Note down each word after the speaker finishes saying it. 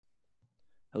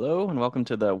Hello and welcome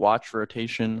to the Watch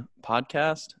Rotation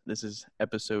podcast. This is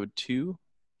episode 2.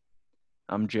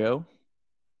 I'm Joe.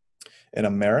 And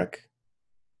I'm Merrick.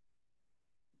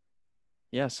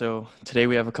 Yeah, so today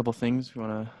we have a couple things we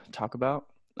want to talk about.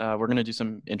 We're going to do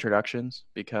some introductions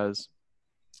because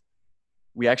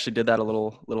we actually did that a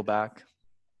little back.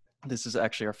 This is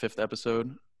actually our 5th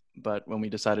episode, but when we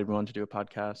decided we wanted to do a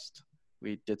podcast,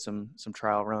 we did some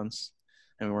trial runs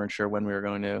and we weren't sure when we were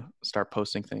going to start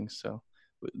posting things. So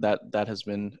that has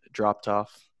been dropped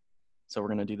off. So we're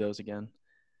going to do those again.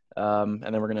 And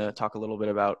then we're going to talk a little bit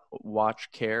about watch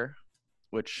care,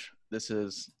 which this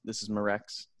is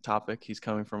Marek's topic. He's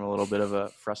coming from a little bit of a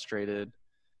frustrated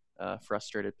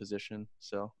position.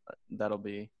 So that'll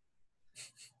be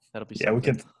Yeah, we something.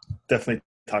 can definitely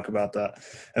talk about that.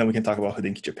 And then we can talk about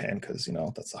Hodinkee Japan because,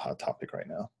 that's a hot topic right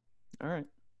now. All right.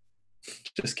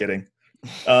 Just kidding.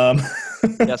 Yeah.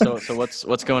 So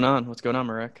what's going on? What's going on,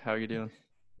 Marek? How are you doing?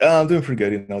 I'm doing pretty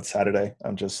good. It's Saturday.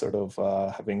 I'm just sort of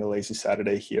having a lazy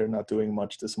Saturday here, not doing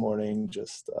much this morning.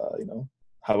 Just,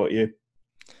 how about you?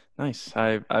 Nice.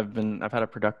 I've had a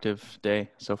productive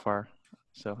day so far.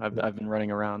 So I've been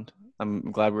running around.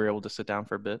 I'm glad we were able to sit down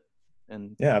for a bit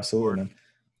and Yeah, absolutely, record. man.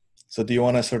 So do you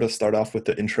want to sort of start off with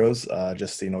the intros?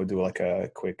 Just, do like a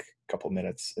quick couple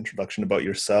minutes introduction about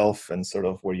yourself and sort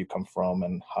of where you come from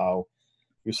and how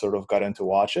you sort of got into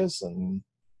watches and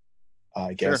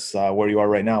I Sure. guess where you are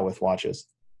right now with watches.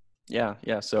 Yeah.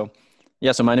 So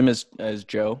my name is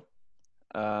Joe.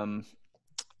 Um,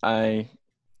 I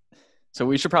So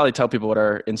we should probably tell people what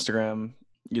our Instagram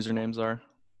usernames are,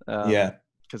 Yeah.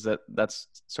 because that's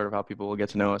sort of how people will get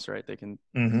to know us, right? They can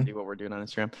see Mm-hmm. what we're doing on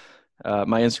Instagram.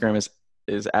 My Instagram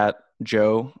is at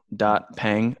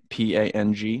joe.pang,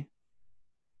 Pang.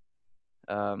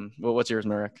 What's yours,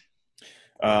 Marek?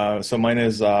 So mine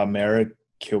is Merrick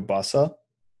Kielbasa.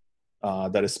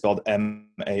 That is spelled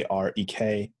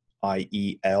Marek-Ielbasa.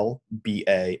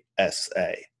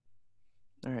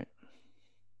 All right.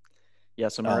 Yeah,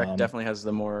 so Marek Um, definitely has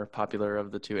the more popular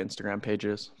of the two Instagram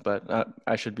pages, but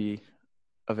I should be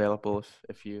available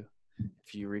if you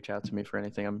reach out to me for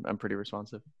anything. I'm pretty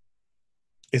responsive.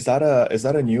 is that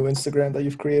a new Instagram that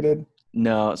you've created?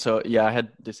 No, so yeah, I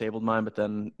had disabled mine, but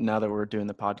then now that we're doing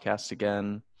the podcast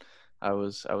again, I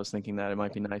was thinking that it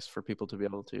might be nice for people to be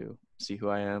able to see who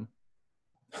I am.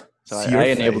 So See I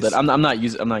your enabled it. face. I'm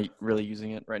not really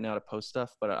using it right now to post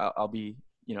stuff, but I'll be,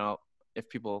 if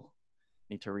people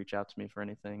need to reach out to me for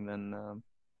anything, then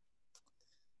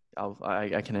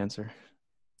I can answer.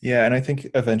 Yeah, and I think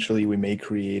eventually we may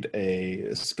create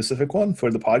a specific one for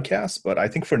the podcast, but I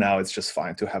think for now it's just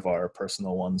fine to have our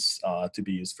personal ones to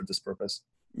be used for this purpose.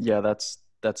 Yeah, that's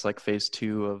like phase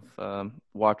 2 of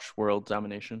watch world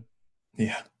domination.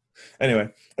 Yeah. Anyway,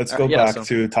 let's All right, go yeah, back so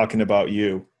to talking about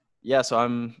you. let's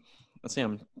see,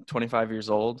 I'm 25 years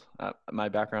old. My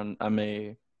background, I'm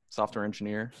a software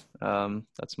engineer.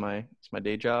 It's my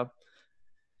day job.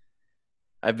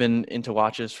 I've been into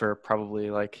watches for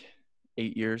probably like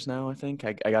 8 years now. I think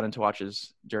I got into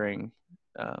watches during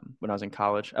when I was in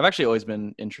college. I've actually always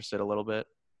been interested a little bit,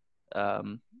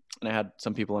 and I had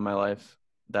some people in my life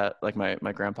that, like my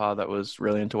grandpa, that was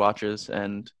really into watches,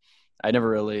 and I never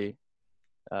really,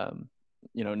 um,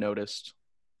 noticed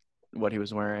what he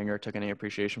was wearing or took any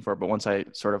appreciation for it. But once I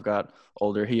sort of got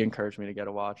older, he encouraged me to get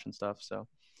a watch and stuff. So,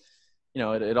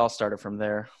 it all started from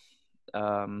there.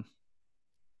 Um,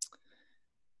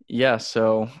 yeah.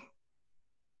 So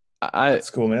I, That's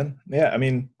cool, man. Yeah, I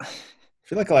mean, I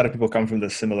feel like a lot of people come from the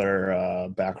similar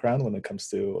background when it comes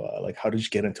to like how did you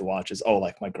get into watches? Oh,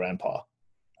 like my grandpa.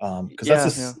 Because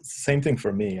that's yeah. the same thing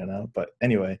for me. But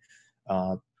anyway,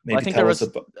 Well, maybe tell us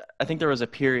about. I think there was a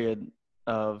period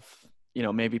of,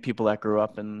 maybe people that grew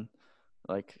up in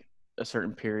like a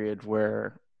certain period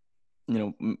where,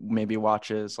 maybe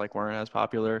watches like weren't as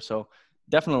popular. So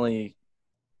definitely,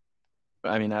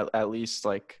 I mean, at least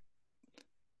like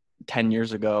 10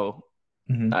 years ago,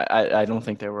 Mhm. I don't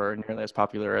think they were nearly as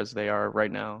popular as they are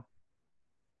right now.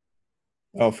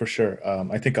 Oh, for sure.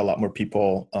 I think a lot more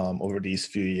people over these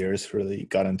few years really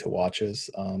got into watches,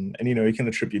 and you can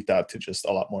attribute that to just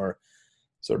a lot more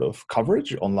sort of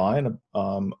coverage online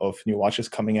of new watches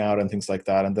coming out and things like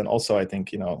that. And then also, I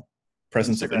think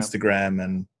presence of Instagram. Instagram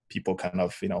and people kind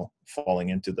of falling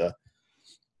into the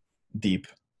deep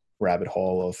rabbit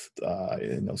hole of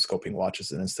scoping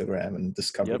watches and Instagram and Yep.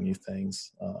 discovering new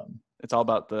things. It's all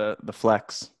about the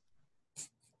flex.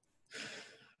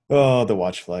 Oh, the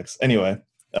watch flex. Anyway,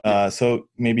 Yeah. so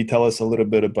maybe tell us a little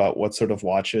bit about what sort of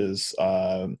watches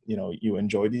you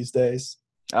enjoy these days.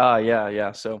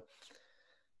 Yeah. So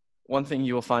one thing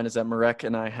you will find is that Marek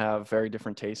and I have very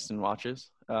different tastes in watches,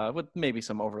 with maybe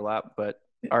some overlap, but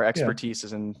our Yeah. expertise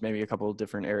is in maybe a couple of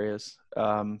different areas.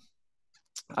 I'm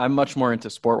much more into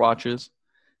sport watches,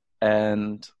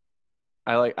 and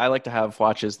I like to have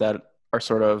watches that are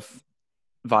sort of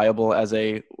viable as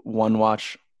a one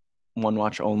watch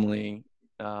only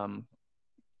um,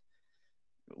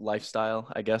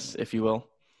 lifestyle, I guess, if you will.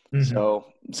 Hmm. So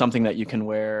something that you can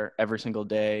wear every single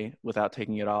day without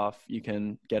taking it off. You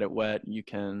can get it wet. You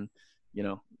can, you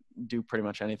know, do pretty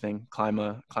much anything. Climb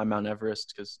Mount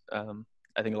Everest because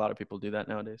I think a lot of people do that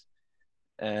nowadays.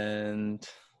 And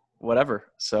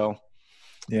whatever. So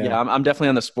Yeah. yeah, I'm definitely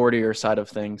on the sportier side of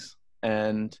things,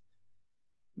 and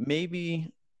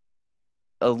maybe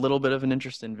a little bit of an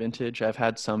interest in vintage. I've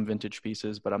had some vintage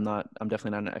pieces, but I'm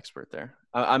definitely not an expert there.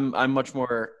 I'm much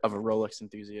more of a Rolex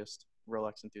enthusiast than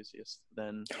Rolex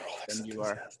you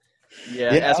are. enthusiast.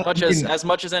 Yeah, Yeah, I mean, as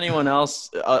much as anyone else,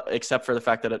 except for the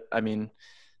fact that I mean,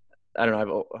 I don't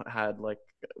know. I've had like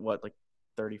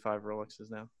 35 Rolexes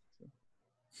now. So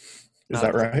is not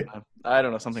at that the same right? time. I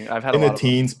don't know something. I've had a In the lot of them.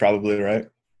 teens, probably, right?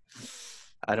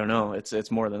 I don't know.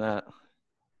 It's more than that.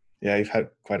 Yeah, you've had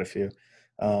quite a few.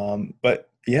 But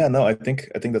yeah, no, I think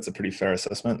that's a pretty fair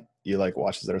assessment. You like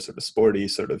watches that are sort of sporty,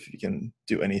 sort of you can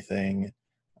do anything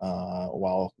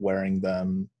while wearing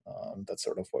them. That's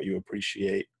sort of what you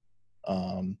appreciate.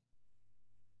 Um,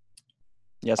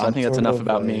 Yeah, so I I'm think that's sort enough of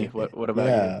about me. a What about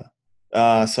you?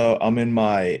 yeah. So I'm in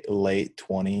my late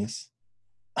 20s.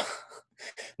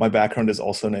 My background is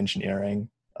also in engineering.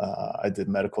 I did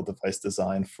medical device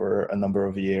design for a number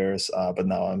of years, but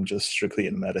now I'm just strictly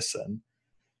in medicine.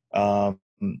 Um,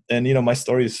 and my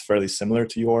story is fairly similar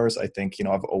to yours. I think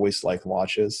I've always liked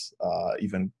watches.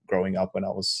 Even growing up when I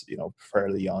was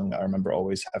fairly young, I remember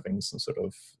always having some sort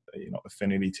of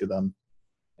affinity to them.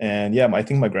 And yeah, I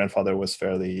think my grandfather was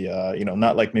fairly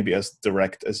not like maybe as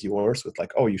direct as yours with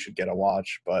like, oh, you should get a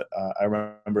watch, but I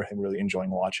remember him really enjoying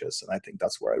watches, and I think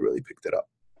that's where I really picked it up.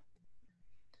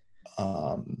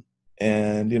 um,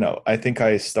 and I think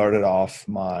I started off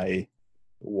my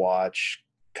watch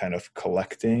kind of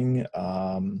collecting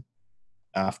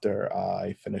after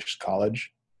I finished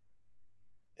college.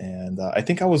 And I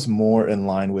think I was more in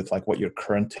line with like what your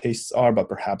current tastes are, but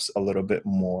perhaps a little bit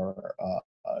more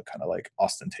kind of like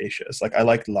ostentatious. Like I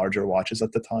liked larger watches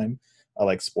at the time. I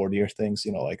like sportier things,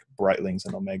 like Breitlings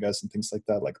and Omegas and things like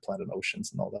that, like Planet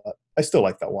Oceans and all that. I still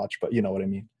like that watch, but you know what I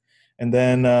mean. And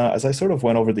then as I sort of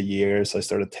went over the years, I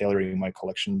started tailoring my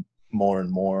collection more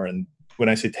and more. And when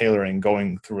I say tailoring,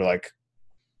 going through like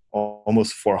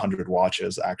almost 400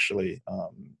 watches actually,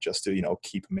 just to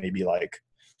keep maybe like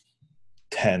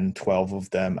 10, 12 of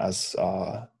them as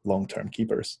long-term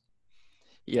keepers.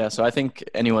 Yeah, so I think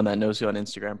anyone that knows you on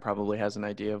Instagram probably has an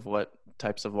idea of what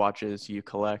types of watches you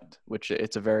collect, which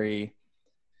it's a very,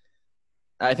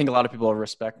 I think a lot of people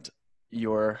respect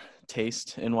your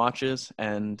taste in watches,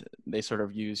 and they sort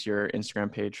of use your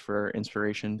Instagram page for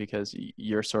inspiration because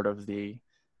you're sort of the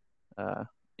uh,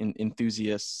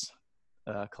 enthusiast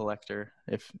collector,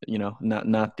 if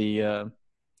not the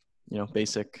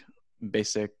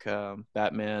basic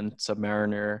Batman,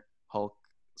 Submariner, Hulk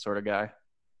sort of guy.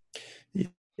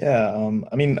 Yeah,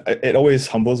 I mean, it always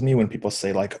humbles me when people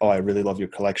say like, "Oh, I really love your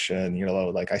collection."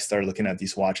 Like I started looking at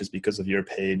these watches because of your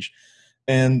page,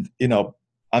 and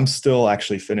I'm still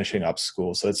actually finishing up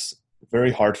school, so it's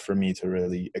very hard for me to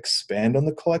really expand on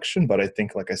the collection. But I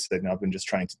think, like I said, I've been just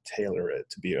trying to tailor it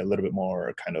to be a little bit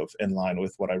more kind of in line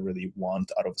with what I really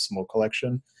want out of a small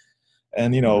collection.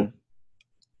 And Mm-hmm.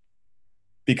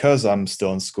 because I'm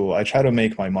still in school, I try to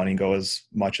make my money go as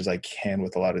much as I can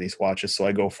with a lot of these watches. So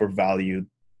I go for value,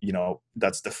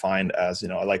 that's defined as,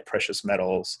 I like precious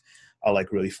metals. I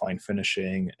like really fine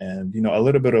finishing and, a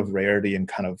little bit of rarity and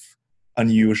kind of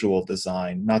unusual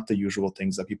design, not the usual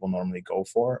things that people normally go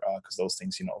for. Cause those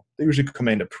things, they usually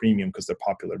command a premium because they're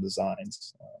popular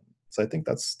designs. So I think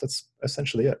that's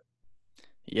essentially it.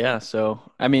 Yeah. So,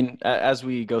 I mean, as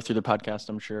we go through the podcast,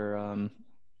 I'm sure,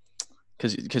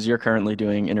 because you're currently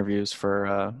doing interviews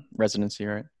for residency,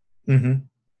 right? Hmm.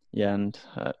 Yeah, and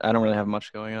I don't really have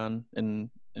much going on in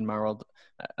my world.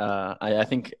 I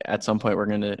think at some point we're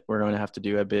going to have to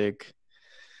do a big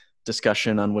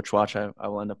discussion on which watch I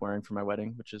will end up wearing for my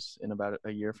wedding, which is in about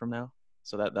a year from now.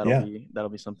 So Yeah. that'll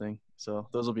be something. So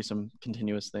those will be some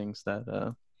continuous things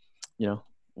that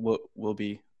we'll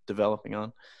be developing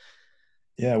on.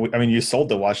 Yeah. I mean, you sold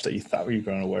the watch that you thought you were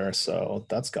going to wear, so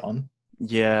that's gone.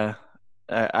 Yeah,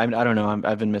 I don't know.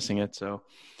 I've been missing it. So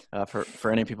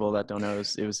for any people that don't know,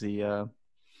 it was the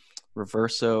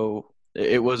Reverso.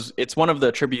 It's one of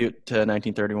the tribute to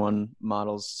 1931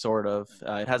 models, sort of.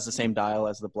 It has the same dial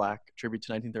as the black tribute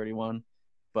to 1931,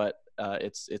 but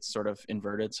it's sort of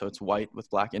inverted, so it's white with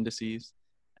black indices,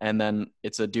 and then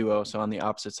it's a duo. So on the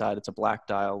opposite side, it's a black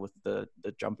dial with the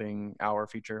jumping hour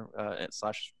feature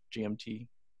slash GMT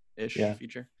ish Yeah.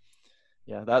 feature.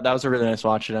 Yeah, that was a really nice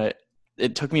watch, and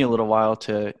it took me a little while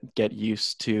to get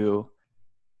used to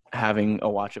having a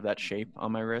watch of that shape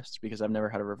on my wrist because I've never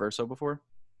had a Reverso before.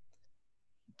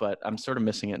 But I'm sort of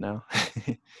missing it now.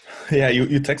 Yeah,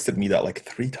 you texted me that like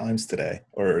 3 times today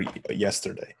or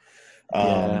yesterday.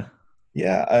 Yeah.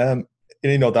 Yeah, and,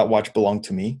 you know, that watch belonged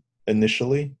to me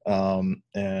initially, and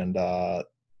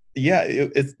yeah,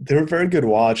 they're a very good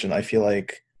watch, and I feel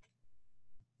like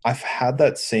I've had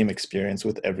that same experience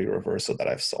with every Reverso that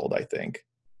I've sold, I think.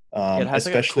 Yeah, it has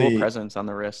like a cool Especially, presence on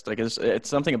the wrist. Like it's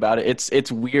something about it.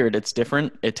 It's weird. It's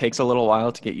different. It takes a little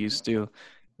while to get used to.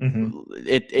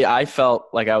 mhm. I felt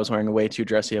like I was wearing a way too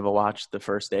dressy of a watch the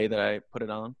first day that I put it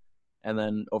on, and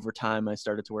then over time I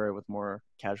started to wear it with more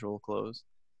casual clothes,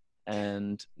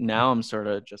 and now I'm sort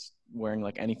of just wearing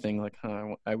like anything. Like,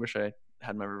 I wish I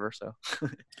had my Reverso.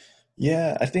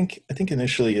 Yeah, I think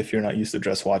initially, if you're not used to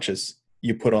dress watches,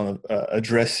 you put on a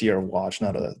dressier watch,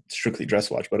 not a strictly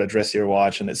dress watch, but a dressier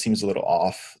watch, and it seems a little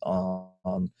off.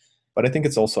 But I think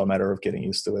it's also a matter of getting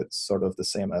used to it, sort of the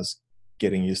same as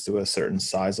getting used to a certain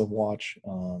size of watch.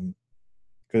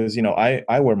 Because you know,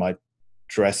 I wear my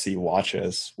dressy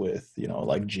watches with, you know,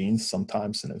 like jeans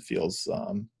sometimes, and it feels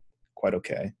quite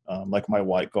okay. Like my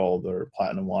white gold or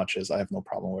platinum watches, I have no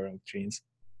problem wearing with jeans.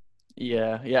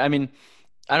 Yeah, yeah. I mean,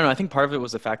 I don't know. I think part of it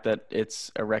was the fact that it's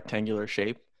a rectangular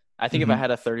shape. I think if I Hmm. had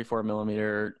a 34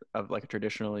 millimeter of like a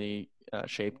traditionally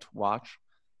shaped watch,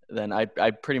 then I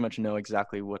pretty much know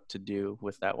exactly what to do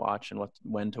with that watch and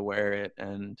when to wear it,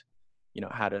 and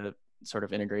how to sort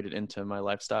of integrate it into my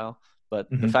lifestyle. But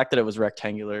the Hmm. fact that it was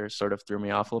rectangular sort of threw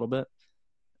me off a little bit.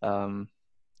 Um,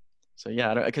 so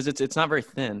yeah, because it's not very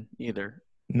thin either.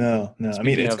 No, no. I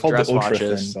mean, Speaking it's of called the dress ultra thin,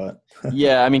 watches, but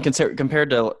yeah, I mean, compared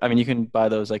to, I mean, you can buy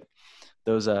those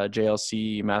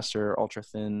JLC Master Ultra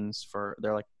Thins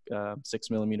they're like 6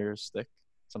 millimeters thick,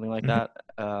 something like Mhm.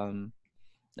 that.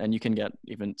 And you can get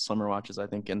even slimmer watches, I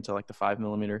think, into like the 5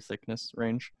 millimeter thickness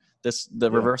range. The Yeah,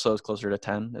 Reverso is closer to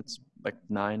 10. It's like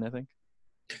 9, I think.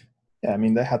 yeah. I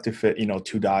mean, they have to fit, you know,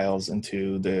 2 dials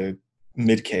into the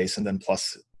mid case, and then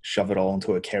plus shove it all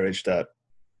into a carriage that,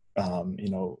 you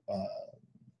know,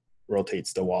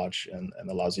 rotates the watch and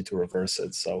allows you to reverse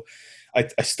it. So,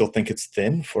 I still think it's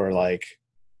thin for like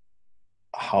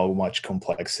how much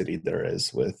complexity there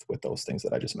is with those things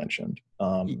that I just mentioned.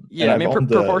 And Yeah, I I've mean, owned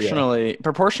the yeah,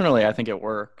 proportionally, I think it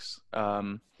works.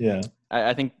 yeah.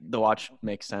 I think the watch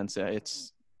makes sense.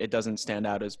 It doesn't stand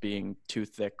out as being too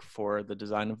thick for the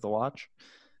design of the watch,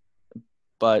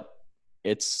 but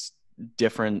it's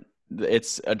different.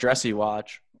 It's a dressy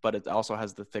watch, but it also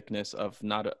has the thickness of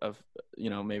not of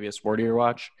maybe a sportier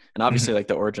watch. And obviously, Mhm. like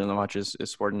the origin of the watch is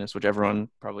sportiness, which everyone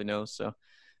probably knows. So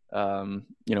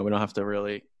we don't have to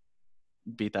really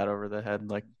beat that over the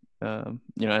head, like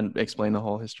and explain the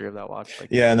whole history of that watch. Like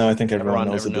Yeah, no, I think everyone everyone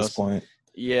knows ever at this knows. point.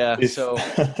 Yeah. If So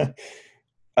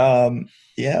um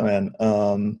yeah, man.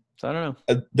 so I don't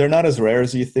know. They're not as rare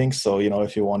as you think. So, you know,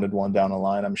 if you wanted one down the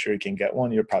line, I'm sure you can get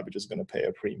one. You're probably just going to pay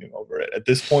a premium over it. At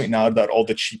this point, now that all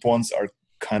the cheap ones are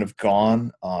kind of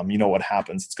gone, you know what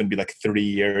happens? It's going to be like 3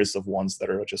 years of ones that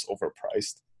are just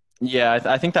overpriced. Yeah,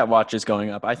 I think that watch is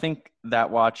going up. I think that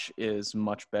watch is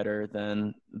much better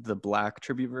than the black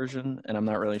tribute version, and I'm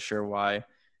not really sure why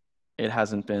it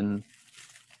hasn't been,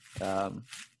 um,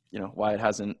 why it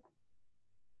hasn't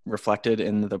reflected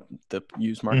in the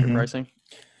used market Hmm. pricing.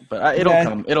 But it'll Yeah,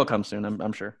 come. It'll come soon.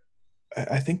 I'm sure.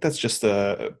 I think that's just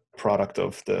a product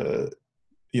of the,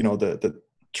 you know, the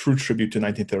true tribute to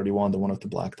 1931, the one with the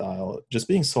black dial, just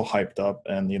being so hyped up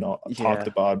and, you know, talked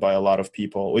Yeah. about by a lot of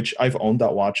people, which I've owned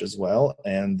that watch as well.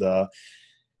 And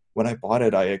when I bought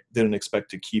it, I didn't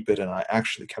expect to keep it, and I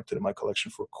actually kept it in my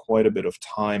collection for quite a bit of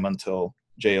time until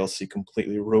JLC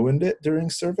completely ruined it during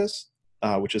service,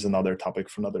 which is another topic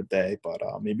for another day. But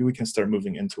maybe we can start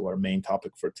moving into our main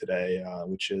topic for today,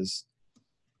 which is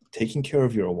taking care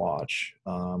of your watch.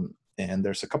 And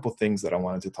there's a couple things that I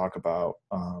wanted to talk about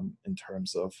in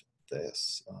terms of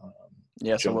this.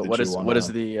 Yeah. So Joe, what did what you is want what is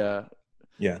to? the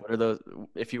Yeah, what are those?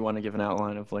 If you want to give an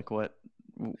outline of like what,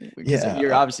 because yeah.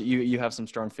 you're obviously you have some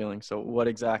strong feelings. So what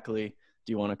exactly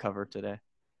do you want to cover today?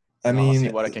 I And I'll see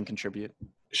mean, what I can contribute.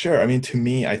 sure. I mean, to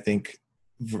me, I think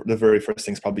the very first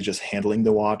thing is probably just handling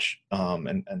the watch,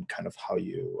 and kind of how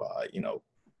you you know,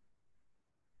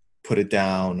 put it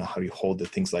down, how you hold it,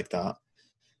 things like that.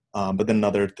 But then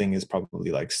another thing is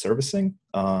probably like servicing,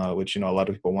 which, you know, a lot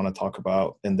of people want to talk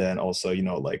about, and then also, you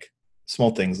know, like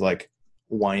small things like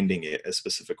winding it a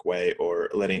specific way or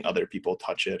letting other people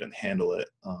touch it and handle it,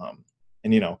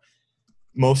 and you know,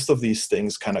 most of these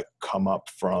things kind of come up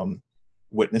from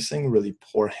witnessing really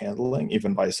poor handling,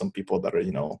 even by some people that are,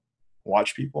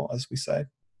 watch people, as we say.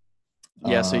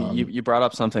 Yeah, so Um, you brought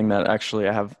up something that actually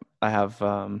I have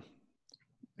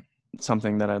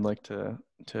something that I'd like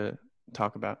to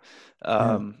talk about.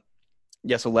 yeah. Um,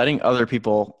 yeah, so letting other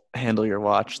people handle your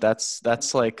watch, that's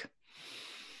like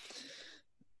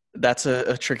that's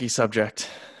a tricky subject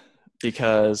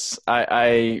because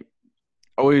I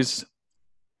always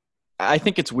I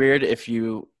think it's weird if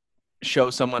you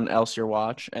show someone else your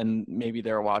watch and maybe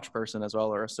they're a watch person as well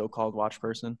or a so-called watch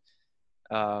person,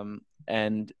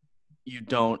 and you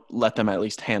don't let them at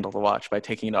least handle the watch by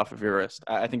taking it off of your wrist.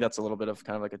 I think that's a little bit of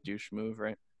kind of like a douche move,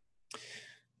 right?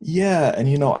 Yeah,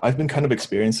 and I've been kind of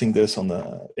experiencing this on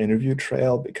the interview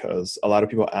trail because a lot of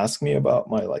people ask me about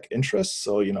my like interests.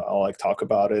 So, I'll like talk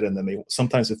about it, and then they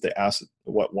sometimes if they ask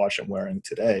what watch I'm wearing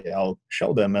today, I'll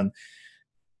show them. And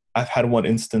I've had one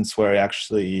instance where I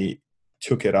actually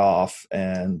took it off,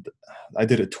 and I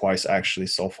did it twice actually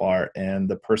so far. And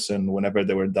the person, whenever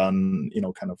they were done,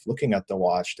 kind of looking at the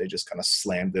watch, they just kind of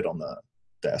slammed it on the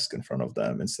desk in front of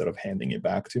them instead of handing it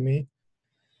back to me,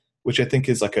 which I think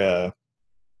is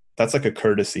that's like a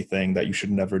courtesy thing that you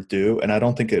should never do. And I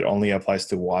don't think it only applies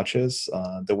to watches.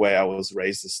 The way I was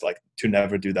raised is like to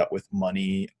never do that with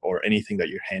money or anything that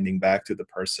you're handing back to the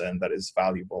person that is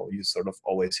valuable. You sort of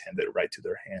always hand it right to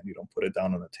their hand. You don't put it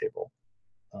down on the table.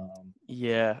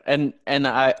 Yeah, and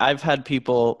I've had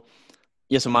people.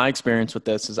 Yeah, so my experience with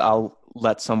this is I'll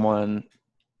let someone.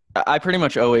 I pretty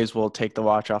much always will take the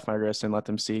watch off my wrist and let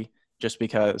them see, just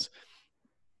because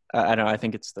I don't know. I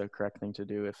think it's the correct thing to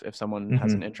do if someone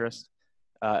has an Mhm. interest,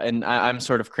 and I'm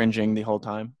sort of cringing the whole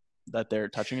time that they're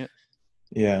touching it.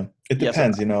 Yeah, it Yeah, so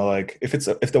depends. Like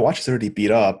if the watch is already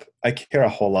beat up, I care a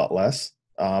whole lot less.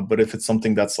 But if it's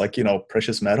something that's like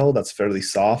precious metal that's fairly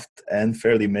soft and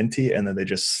fairly minty, and then they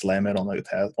just slam it on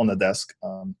the desk,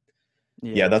 yeah,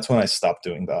 yeah, that's when I stopped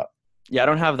doing that. yeah. I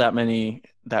don't have that many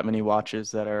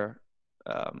watches that are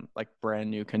like brand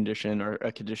new condition or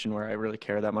a condition where I really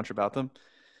care that much about them.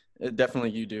 Definitely,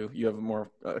 you do. You have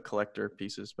more collector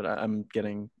pieces, but I'm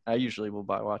getting. I usually will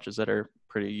buy watches that are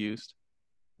pretty used.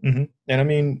 And I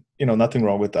mean, nothing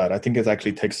wrong with that. I think it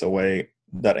actually takes away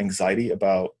that anxiety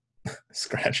about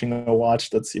scratching a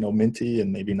watch that's minty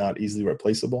and maybe not easily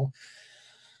replaceable.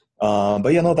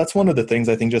 But yeah, no, that's one of the things.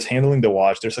 I think just handling the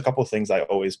watch. There's a couple of things I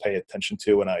always pay attention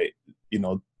to when I,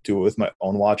 do it with my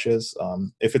own watches.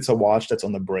 If it's a watch that's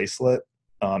on the bracelet,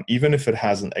 even if it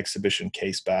has an exhibition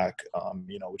case back,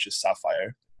 which is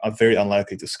sapphire, I'm very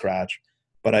unlikely to scratch.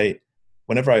 But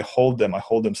whenever I hold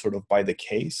them sort of by the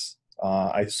case.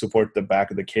 I support the back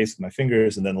of the case with my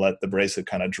fingers, and then let the bracelet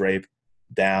kind of drape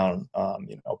down,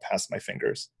 past my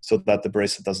fingers, so that the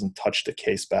bracelet doesn't touch the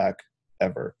case back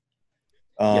ever.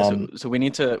 Yeah, so Um, so we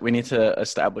need to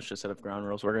establish a set of ground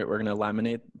rules. We're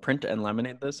gonna print and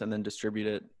laminate this, and then distribute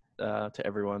it to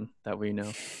everyone that we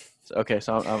know. So okay,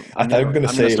 so I'm, I I'm thought you gonna were going to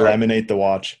I'm gonna say start. laminate the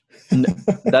watch.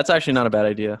 That's actually not a bad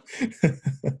idea.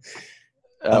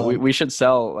 We um, we should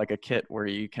sell like a kit where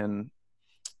you can.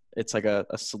 It's like a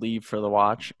sleeve for the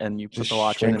watch, and you put just the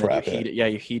watch in, shrink and then you wrap heat it. it. Yeah,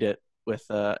 you heat it with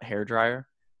a hair dryer,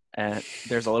 and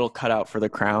there's a little cutout for the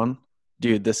crown.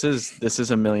 Dude, this is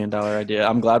 $1 million idea.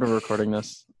 I'm glad we're recording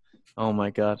this. Oh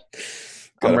my god, I'm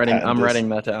Got to writing patent I'm this. writing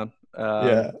that down.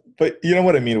 Yeah, but you know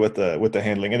what I mean with the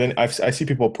handling. And then I see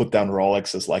people put down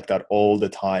Rolexes like that all the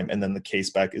time, and then the case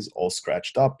back is all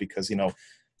scratched up because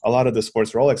a lot of the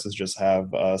sports Rolexes just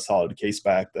have a solid case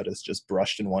back that is just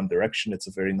brushed in one direction. It's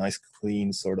a very nice,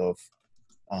 clean sort of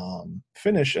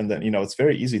finish, and then it's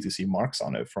very easy to see marks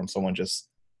on it from someone just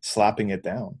slapping it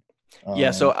down.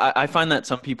 Yeah, so Um, I find that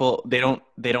some people they don't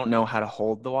know how to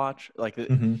hold the watch. Like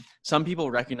mhm, some people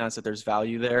recognize that there's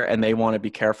value there and they want to be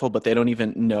careful, but they don't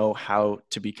even know how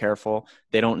to be careful.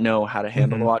 They don't know how to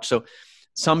handle the mhm, watch. So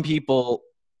some people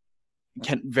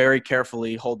can very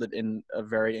carefully hold it in a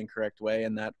very incorrect way,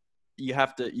 and that you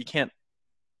can't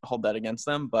hold that against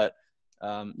them. But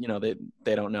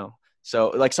they don't know. So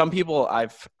like some people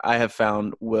I have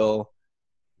found will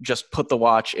just put the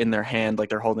watch in their hand like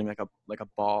they're holding like a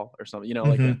ball or something.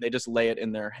 Like mhm. they just lay it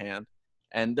in their hand,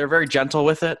 and they're very gentle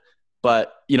with it.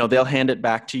 But they'll hand it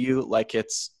back to you like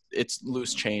it's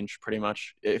loose change, pretty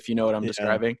much. If you know what I'm Yeah.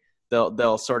 describing,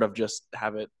 they'll sort of just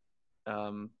have it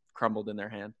crumbled in their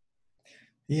hand.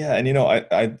 Yeah, and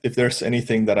if there's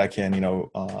anything that I can,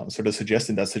 sort of suggest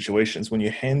in that situation is when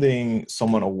you're handing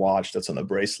someone a watch that's on a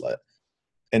bracelet,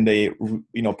 and they,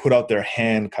 you know, put out their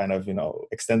hand, kind of, you know,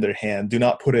 extend their hand, do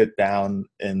not put it down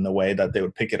in the way that they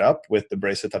would pick it up with the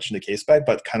bracelet touching the case back,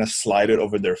 but kind of slide it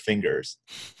over their fingers.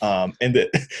 And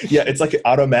yeah, it's like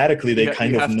automatically they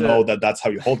kind You of have know to. that that's how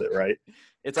you hold it, right?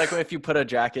 It's like if you put a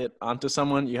jacket onto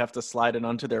someone, you have to slide it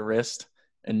onto their wrist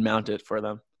and mount it for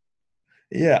them.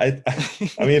 Yeah,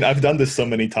 I mean, I've done this so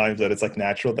many times that it's like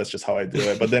natural. That's just how I do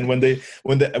it. But then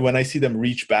when I see them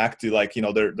reach back to, like, you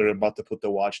know, they're about to put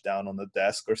the watch down on the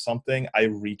desk or something, I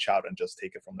reach out and just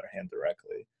take it from their hand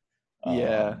directly.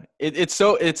 Yeah, Um, it's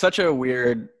such a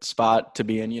weird spot to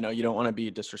be in. You know, you don't want to be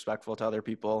disrespectful to other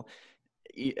people,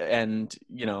 and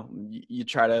you know, you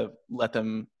try to let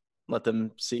them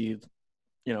see,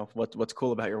 you know, what's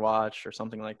cool about your watch or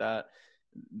something like that.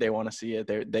 They want to see it.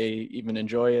 They even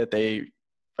enjoy it. They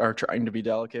are trying to be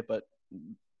delicate, but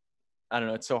I don't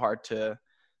know. It's so hard to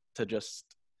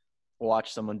just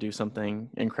watch someone do something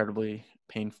incredibly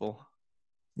painful.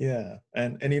 yeah,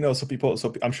 and you know, so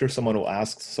I'm sure someone will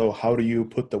ask, so how do you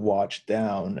put the watch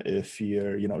down if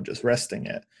you're, you know, just resting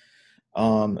it?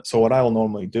 So what I will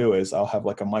normally do is I'll have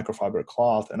like a microfiber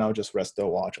cloth and I'll just rest the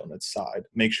watch on its side.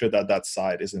 Make sure that that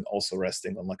side isn't also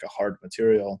resting on like a hard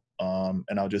material.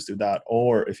 And I'll just do that.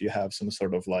 Or if you have some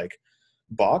sort of like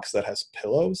box that has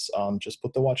pillows, just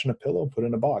put the watch in a pillow, put it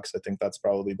in a box. I think that's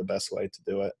probably the best way to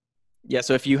do it. Yeah.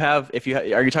 So are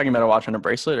you talking about a watch on a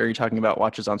bracelet, or are you talking about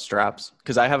watches on straps?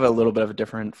 Because I have a little bit of a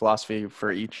different philosophy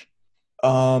for each.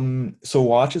 So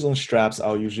watches on straps,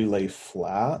 I'll usually lay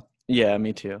flat. Yeah,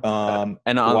 me too. And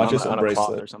Watches on on a cloth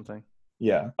bracelet, or something.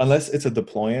 yeah, unless it's a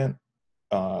deployant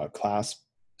clasp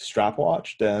strap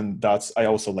watch, then that's, I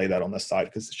also lay that on the side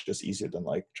because it's just easier than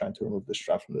like trying to remove the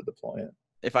strap from the deployant.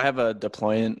 If I have a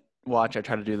deployant watch, I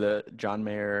try to do the John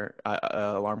Mayer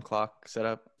alarm clock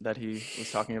setup that he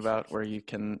was talking about, where you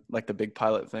can, like the big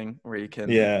pilot thing, where you can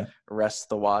Yeah, rest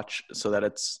the watch so that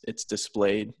it's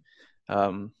displayed.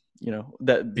 You know,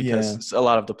 that yeah. because a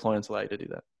lot of deployments allow you to do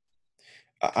that.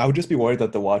 I would just be worried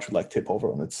that the watch would like tip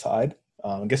over on its side.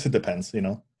 I guess it depends, you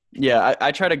know. Yeah,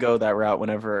 I try to go that route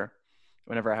whenever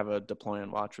I have a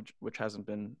deployant watch, which hasn't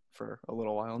been for a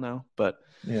little while now. But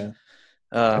Yeah,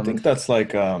 I um, think that's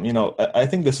like, you know, I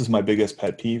think this is my biggest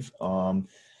pet peeve. And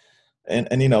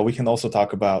you know, we can also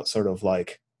talk about sort of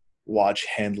like watch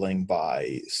handling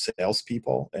by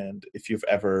salespeople, and if you've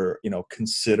ever, you know,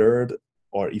 considered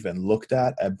or even looked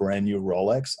at a brand new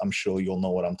Rolex, I'm sure you'll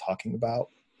know what I'm talking about.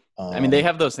 I mean, they Um,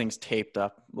 have those things taped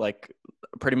up, like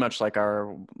pretty much like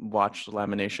our watch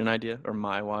lamination idea or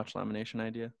my watch lamination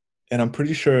idea. and I'm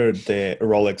pretty sure the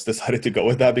Rolex decided to go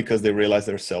with that because they realized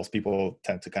their salespeople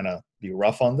tend to kind of be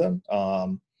rough on them.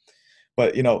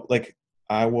 But you know, like,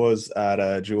 I was at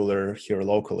a jeweler here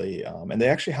locally, and they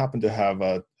actually happened to have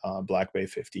a Black Bay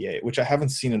 58, which I haven't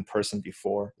seen in person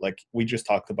before. Like we just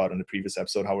talked about in the previous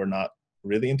episode, how we're not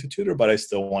really into Tudor, but I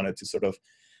still wanted to sort of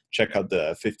check out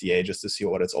the 58 just to see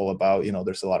what it's all about. You know,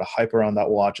 there's a lot of hype around that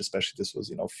watch, especially this was,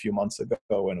 you know, a few months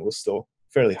ago and it was still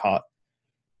fairly hot.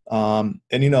 And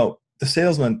you know, the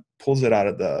salesman pulls it out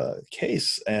of the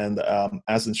case, and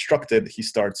as instructed, he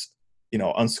starts, you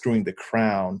know, unscrewing the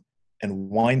crown and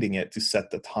winding it to set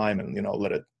the time and, you know,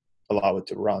 let it, allow it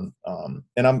to run.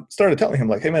 And I'm started telling him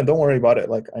like, hey man, don't worry about it.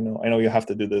 Like, I know you have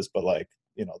to do this, but like,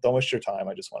 you know, don't waste your time.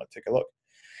 I just want to take a look.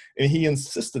 And he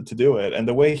insisted to do it. And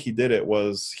the way he did it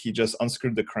was he just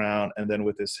unscrewed the crown, and then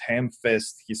with his ham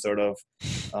fist, he sort of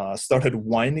started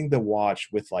winding the watch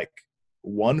with like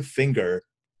one finger.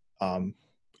 Um,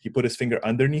 he put his finger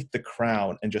underneath the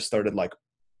crown and just started like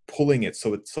pulling it,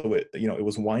 so it, you know, it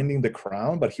was winding the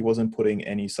crown, but he wasn't putting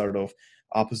any sort of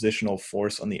oppositional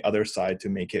force on the other side to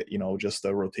make it, you know, just a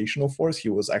rotational force. He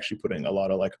was actually putting a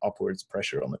lot of like upwards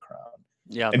pressure on the crown,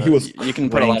 Yeah, and he was you can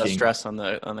put a lot of cranking. stress on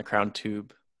the crown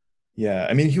tube. Yeah,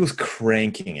 I mean, he was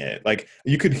cranking it, like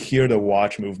you could hear the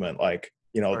watch movement, like,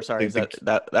 you know, Or sorry, is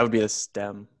that would be the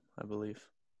stem, I believe,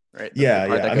 right? The yeah, part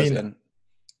yeah, that I goes mean, in.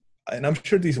 and I'm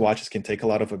sure these watches can take a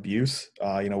lot of abuse,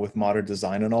 you know, with modern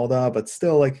design and all that. But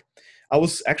still, like, I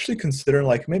was actually considering,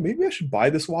 like, maybe I should buy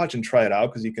this watch and try it out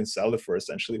because you can sell it for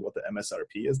essentially what the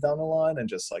MSRP is down the line, and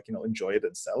just like, you know, enjoy it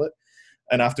and sell it.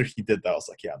 And after he did that, I was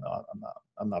like, yeah, no,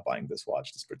 I'm not buying this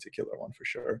watch, this particular one for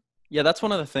sure. Yeah, that's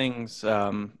one of the things.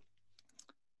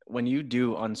 When you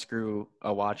do unscrew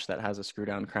a watch that has a screw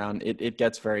down crown, it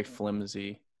gets very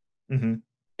flimsy. Hmm.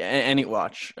 Any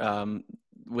watch,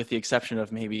 with the exception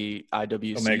of maybe Omega,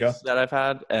 IWCs that I've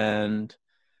had, and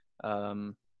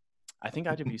um, I think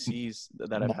IWCs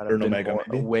that I've had have modern been Omega,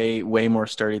 maybe. way more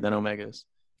sturdy than Omegas.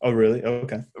 Oh, really?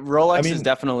 Okay. I Rolex is mean,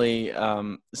 definitely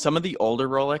some of the older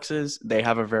Rolexes. They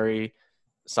have a very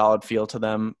solid feel to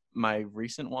them. My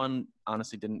recent one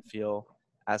honestly didn't feel.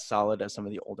 as solid as some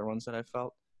of the older ones that I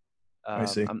felt. I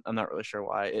see. I'm not really sure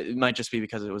why. It might just be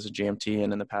because it was a GMT,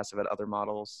 and in the past I've had other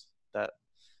models that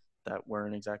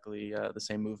weren't exactly the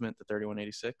same movement, the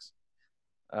 3186.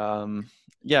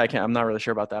 Yeah, I'm not really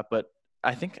sure about that, but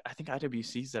I think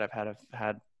IWCs that I've had have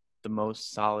had the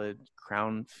most solid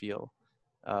crown feel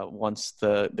once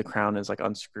the crown is like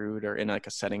unscrewed or in like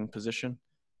a setting position.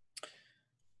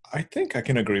 I think I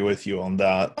can agree with you on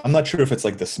that. I'm not sure if it's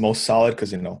like the most solid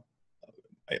because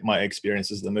my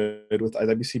experience is limited with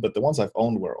IWC, but the ones I've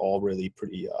owned were all really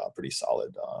pretty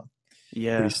solid, pretty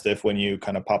Yeah. stiff. When you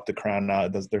kind of pop the crown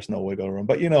out, there's no wiggle room.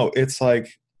 But it's like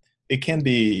it can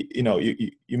be.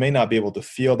 You may not be able to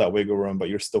feel that wiggle room, but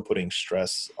you're still putting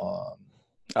stress on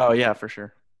Oh yeah, for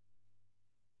sure.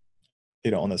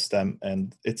 on the stem.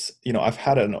 And it's I've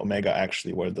had an Omega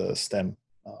actually where the stem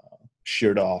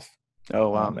sheared off. Oh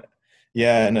wow. Um,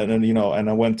 yeah, and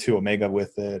I went to Omega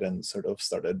with it and sort of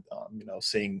started,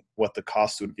 seeing what the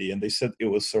cost would be. And they said it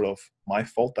was sort of my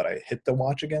fault that I hit the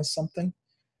watch against something.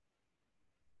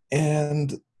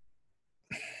 And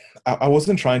I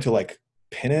wasn't trying to like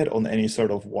pin it on any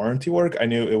sort of warranty work. I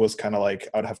knew it was kind of like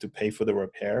I'd have to pay for the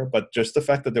repair, but just the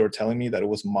fact that they were telling me that it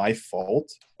was my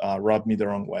fault rubbed me the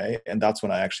wrong way. And that's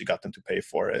when I actually got them to pay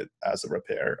for it as a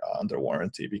repair under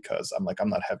warranty, because I'm like, I'm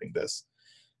not having this.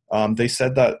 They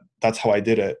said that that's how I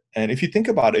did it. And if you think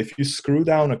about it, if you screw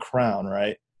down a crown,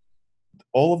 right,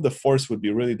 all of the force would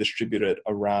be really distributed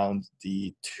around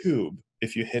the tube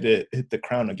if you hit the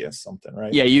crown against something,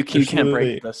 right? Yeah, you There's can't break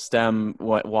really the stem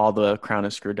while the crown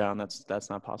is screwed down. That's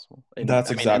not possible. And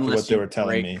That's I mean, exactly what unless they you were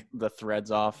telling me. break the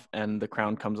threads off and the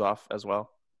crown comes off as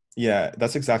well. Yeah,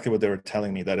 that's exactly what they were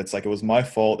telling me, that it's like it was my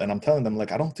fault. And I'm telling them,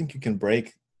 like, I don't think you can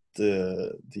break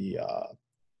the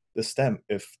stem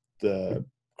if the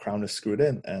crown is screwed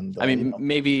in. And I mean,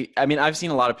 maybe. I mean, I've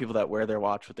seen a lot of people that wear their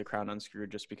watch with the crown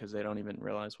unscrewed just because they don't even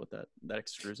realize what that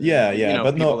extrudes in. yeah, And, yeah,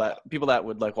 but no, people that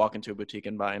would like walk into a boutique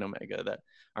and buy an Omega that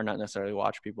are not necessarily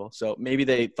watch people. So maybe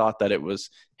they thought that it was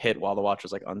hit while the watch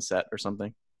was like unset or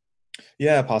something.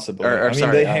 yeah, possibly. Or I mean,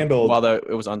 sorry, they handled while it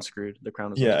was unscrewed, the crown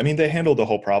was Yeah, I unscrewed. mean, they handled the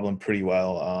whole problem pretty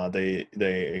well.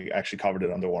 They actually covered it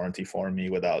under warranty for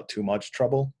me without too much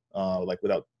trouble, like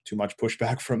without too much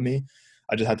pushback from me.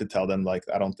 I just had to tell them, like,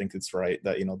 I don't think it's right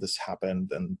that this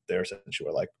happened, and they essentially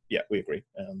were like, yeah, we agree,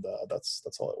 and that's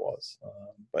all it was.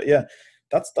 But yeah,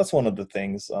 that's one of the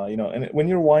things, and when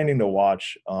you're winding the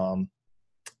watch,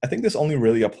 I think this only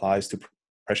really applies to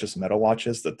precious metal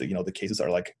watches that the cases are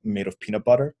like made of peanut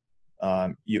butter.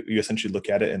 You essentially look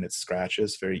at it and it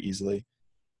scratches very easily.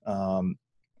 Um,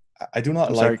 I do not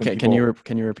I'm sorry. like when people.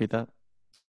 Can you repeat that?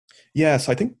 Yeah,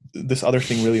 so I think this other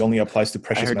thing really only applies to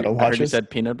precious metal I heard you watches. said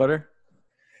peanut butter.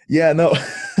 Yeah, no,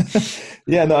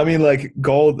 yeah, no. I mean, like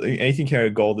gold, 18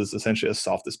 karat gold is essentially as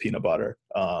soft as peanut butter.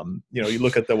 You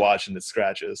look at the watch and it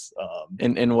scratches.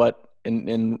 In what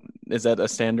in is that a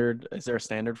standard? Is there a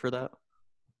standard for that?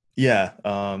 Yeah,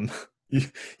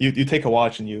 you take a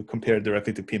watch and you compare it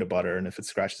directly to peanut butter, and if it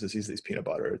scratches as easily as peanut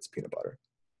butter, it's peanut butter.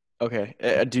 Okay.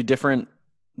 Do different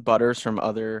butters from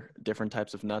other different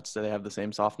types of nuts, do they have the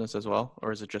same softness as well,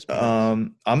 or is it just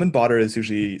peanuts? Almond butter is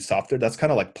usually softer. That's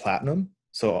kind of like platinum.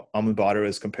 So almond butter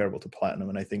is comparable to platinum,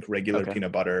 and I think regular Okay.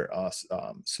 peanut butter,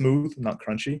 smooth, not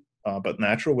crunchy, but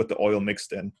natural with the oil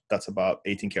mixed in. That's about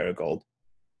 18 karat gold.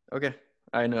 Okay.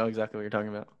 I know exactly what you're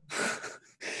talking about.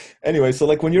 Anyway, so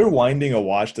like when you're winding a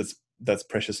watch that's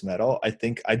precious metal, I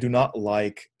think I do not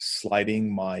like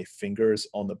sliding my fingers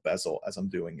on the bezel as I'm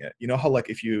doing it. You know how like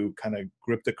if you kind of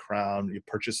grip the crown, you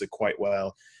purchase it quite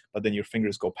well, but then your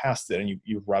fingers go past it and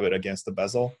you rub it against the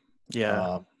bezel. Yeah.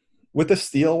 Um, with a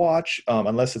steel watch,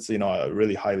 unless it's a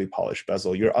really highly polished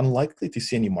bezel, you're unlikely to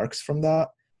see any marks from that.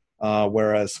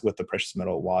 Whereas with the precious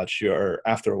metal watch, you're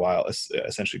after a while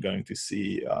essentially going to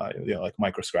see like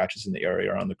micro scratches in the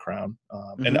area around the crown.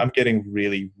 And Mm-hmm. I'm getting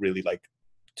really, really like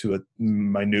to a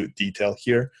minute detail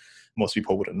here. Most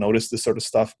people wouldn't notice this sort of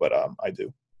stuff, but I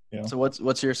do. So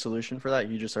what's your solution for that?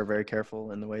 You just are very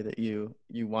careful in the way that you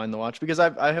wind the watch, because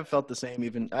I have felt the same.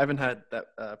 Even I haven't had that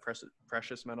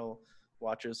precious metal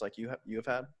watches like you have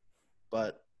had,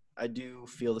 but I do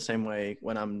feel the same way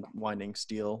when I'm winding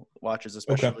steel watches,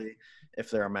 Okay. especially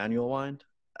if they're a manual wind.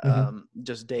 Hmm.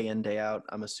 Just day in day out,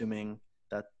 I'm assuming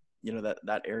that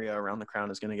that area around the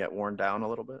crown is going to get worn down a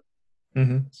little bit.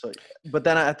 Hmm. So, but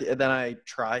then I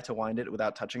try to wind it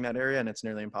without touching that area, and it's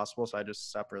nearly impossible. So I just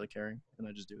stop really caring, and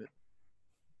I just do it.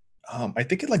 I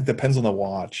think it like depends on the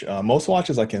watch. Most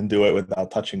watches I can do it without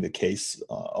touching the case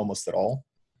almost at all.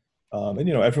 And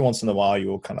every once in a while you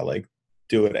will kind of like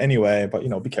do it anyway, but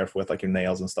be careful with like your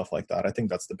nails and stuff like that. I think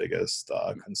that's the biggest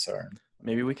concern.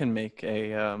 Maybe we can make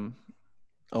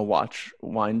a watch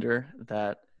winder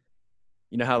that,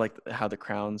 you know how like how the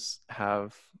crowns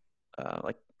have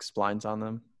like splines on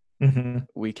them. Hmm.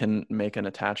 We can make an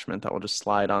attachment that will just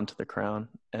slide onto the crown,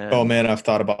 Oh and man, I've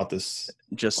thought about this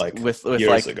just like with years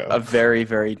like a ago. very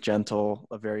very gentle,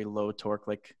 a very low torque,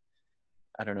 like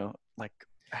I don't know, like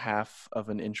half of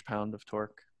an inch pound of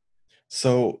torque.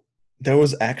 So there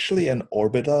was actually an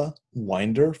Orbita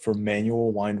winder for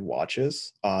manual wind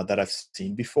watches that I've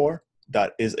seen before.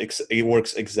 That is, it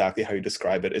works exactly how you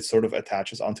describe it. It sort of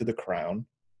attaches onto the crown,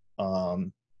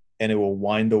 um, and it will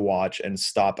wind the watch and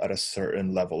stop at a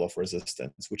certain level of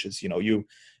resistance, which is, you.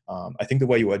 I think the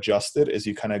way you adjust it is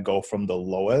you kind of go from the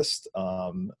lowest,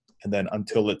 and then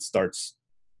until it starts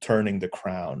turning the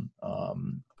crown.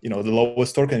 The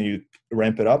lowest torque, and you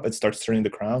ramp it up, it starts turning the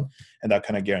crown, and that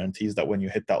kind of guarantees that when you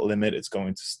hit that limit, it's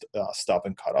going to stop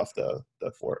and cut off the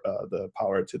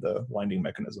power to the winding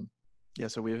mechanism. Yeah,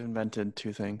 so we've invented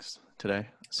two things today.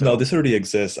 No, So this already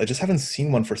exists. I just haven't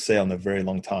seen one for sale in a very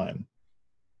long time.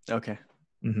 okay,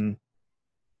 Hmm.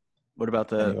 what about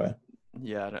the? Anyway.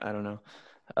 Yeah, I don't know.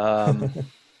 Um,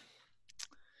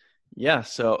 yeah,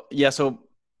 so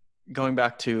going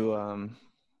back to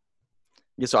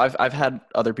yeah, so I've had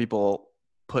other people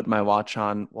put my watch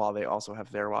on while they also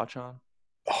have their watch on,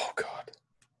 Oh God.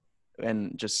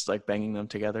 and just like banging them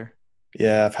together.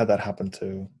 Yeah, I've had that happen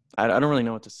too. I don't really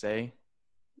know what to say.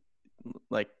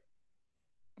 Like,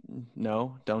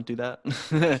 no, don't do that.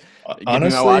 Give me my watch.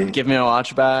 Honestly, Give me my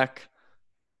watch back.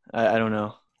 I don't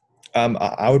know.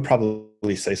 I would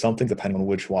probably say something depending on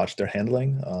which watch they're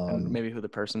handling. And maybe who the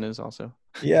person is also.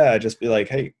 Yeah, just be like,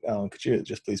 hey, could you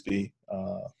just please be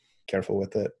careful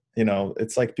with it?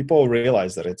 It's like people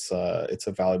realize that it's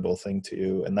a valuable thing to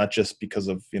you, and not just because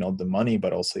of the money,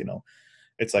 but also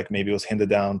it's like maybe it was handed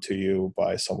down to you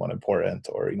by someone important,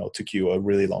 or took you a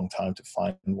really long time to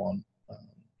find one.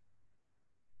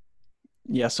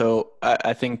 Yeah, so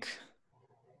I think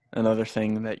another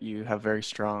thing that you have very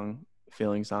strong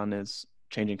feelings on is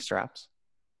changing straps.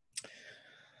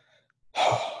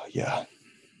 Yeah.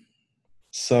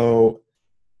 So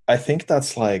I think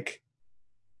that's like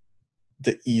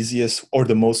the easiest or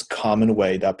the most common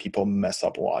way that people mess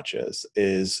up watches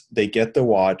is they get the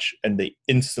watch and they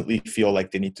instantly feel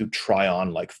like they need to try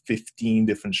on like 15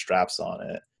 different straps on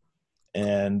it.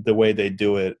 And the way they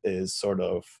do it is sort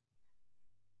of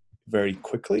very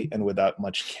quickly and without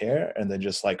much care, and then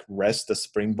just like rest the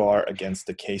spring bar against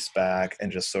the case back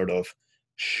and just sort of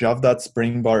shove that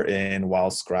spring bar in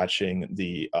while scratching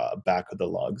the back of the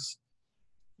lugs.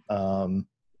 um,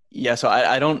 Yeah, so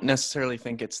I don't necessarily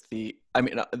think it's I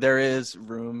mean, there is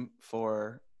room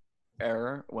for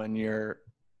error when you're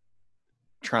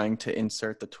trying to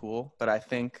insert the tool, but I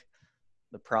think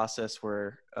the process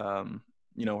where,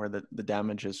 where the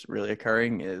damage is really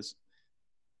occurring is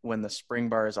when the spring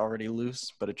bar is already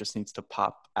loose, but it just needs to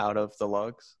pop out of the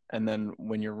lugs. And then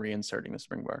when you're reinserting the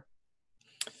spring bar.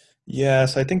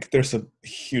 Yes, I think there's a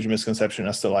huge misconception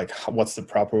as to like what's the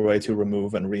proper way to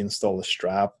remove and reinstall the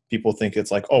strap. People think it's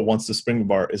like, oh, once the spring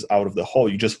bar is out of the hole,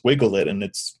 you just wiggle it and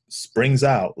it springs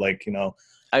out. Like,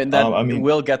 I mean, that I mean,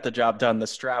 will get the job done. The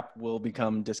strap will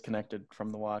become disconnected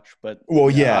from the watch, but well,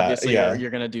 yeah, obviously yeah.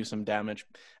 you're going to do some damage.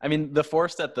 I mean, the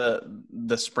force that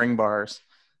the spring bars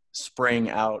spring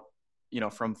out,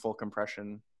 from full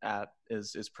compression at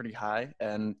is pretty high,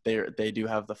 and they do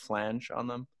have the flange on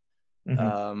them,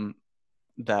 Hmm.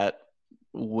 that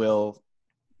will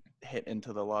hit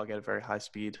into the log at a very high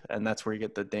speed, and that's where you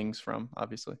get the dings from,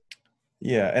 obviously.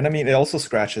 Yeah, and I mean, it also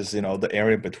scratches, the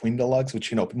area between the lugs,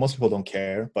 which most people don't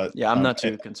care, but Yeah, I'm not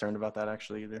too concerned about that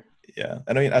actually either. yeah,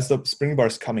 and I mean, as the spring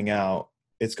bar's coming out,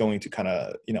 it's going to kind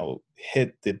of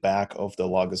hit the back of the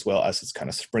lug as well as it's kind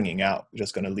of springing out,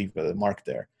 just going to leave a mark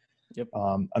there. Yep.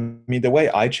 I mean, the way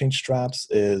I change straps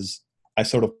is I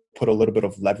sort of put a little bit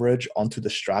of leverage onto the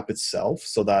strap itself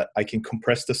so that I can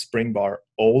compress the spring bar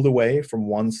all the way from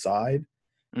one side,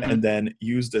 Mm-hmm. and then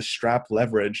use the strap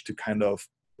leverage to kind of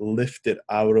lift it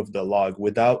out of the lug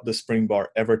without the spring bar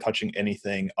ever touching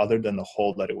anything other than the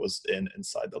hole that it was in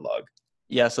inside the lug.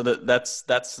 Yeah, so that's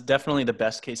definitely the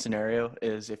best case scenario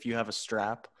is if you have a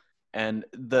strap, and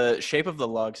the shape of the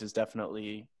lugs is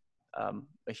definitely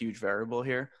a huge variable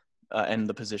here, and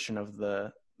the position of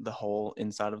the hole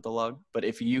inside of the lug. But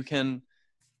if you can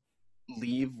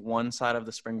leave one side of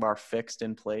the spring bar fixed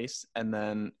in place and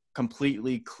then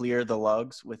completely clear the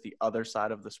lugs with the other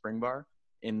side of the spring bar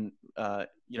in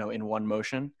in one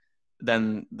motion,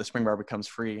 then the spring bar becomes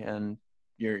free and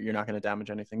you're not going to damage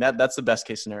anything. That's the best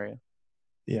case scenario.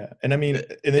 Yeah, and I mean,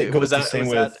 and it goes the same Was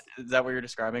with. that is that what you're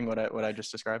describing? What I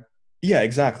just described? Yeah,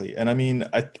 exactly. And I mean,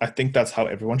 I think that's how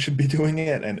everyone should be doing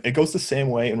it. And it goes the same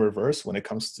way in reverse when it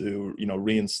comes to,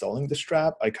 reinstalling the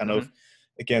strap. I kind of, Hmm.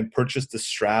 again, purchase the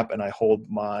strap and I hold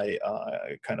my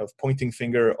kind of pointing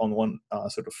finger on one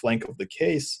sort of flank of the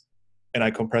case and I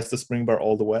compress the spring bar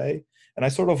all the way. And I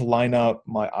sort of line up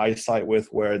my eyesight with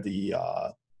where the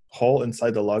hole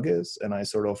inside the lug is. And I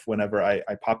sort of, whenever I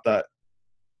pop that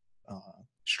uh,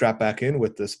 strap back in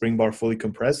with the spring bar fully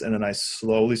compressed, and then I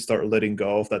slowly start letting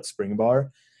go of that spring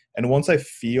bar. And once I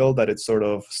feel that it sort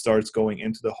of starts going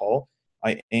into the hole,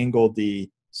 I angle the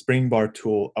spring bar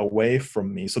tool away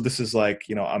from me. So this is like,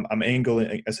 I'm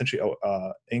angling, essentially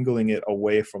angling it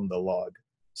away from the lug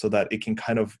so that it can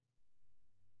kind of,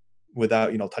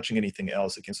 without touching anything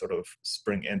else, it can sort of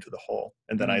spring into the hole.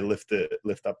 And then I Mm.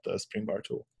 lift up the spring bar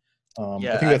tool. I think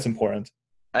Yeah, that's important.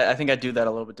 I think I do that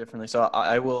a little bit differently. So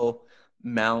I will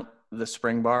mount the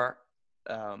spring bar,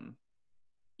 um,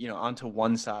 onto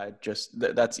one side. Just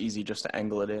that's easy, just to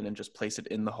angle it in and just place it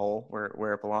in the hole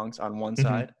where it belongs on one Hmm.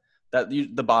 side.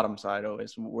 The bottom side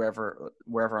always, wherever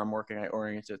I'm working, I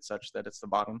orient it such that it's the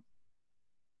bottom.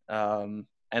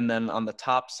 And then on the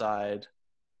top side,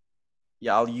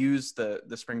 yeah, I'll use the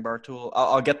spring bar tool.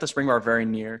 I'll get the spring bar very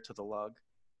near to the lug,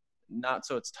 not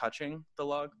so it's touching the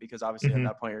lug, because obviously at Hmm.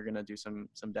 that point you're going to do some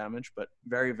damage, but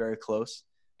very very close.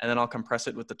 And then I'll compress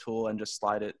it with the tool and just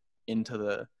slide it into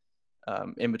the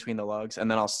in between the lugs, and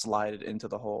then I'll slide it into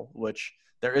the hole, which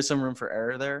there is some room for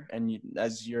error there. And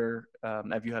as you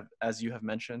have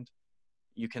mentioned,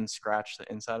 you can scratch the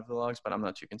inside of the lugs, but I'm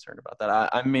not too concerned about that.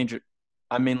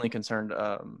 I'm mainly concerned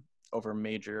over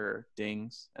major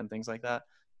dings and things like that.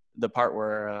 The part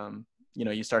where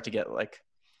you start to get like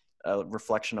a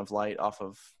reflection of light off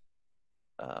of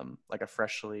like a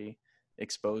freshly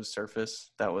exposed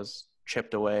surface that was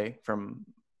chipped away from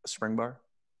a spring bar.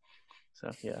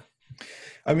 So yeah.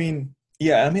 I mean,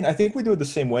 yeah, I mean, I think we do it the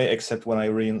same way, except when I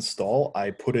reinstall,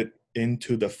 I put it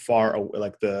into the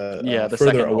like the Yeah, the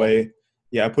further second hole. away.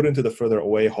 Yeah, I put it into the further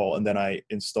away hole, and then I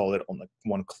install it on the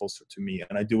one closer to me.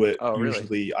 And I do it Oh, really?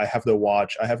 usually. I have the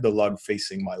lug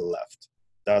facing my left.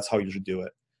 That's how you should do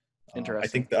it. I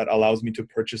Interesting. think that allows me to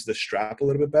purchase the strap a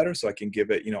little bit better, so I can give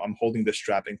it. I'm holding the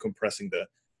strap and compressing the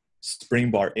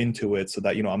spring bar into it, so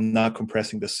that I'm not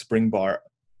compressing the spring bar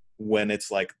when it's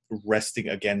like resting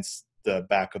against the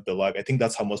back of the lug. I think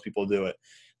that's how most people do it.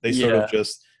 They sort of Yeah.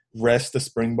 just rest the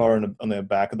spring bar on the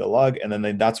back of the lug, and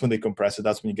then that's when they compress it.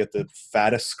 That's when you get the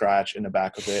fattest scratch in the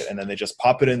back of it, and then they just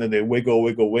pop it in and they wiggle,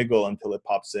 wiggle, wiggle until it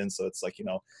pops in. So it's like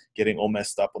getting all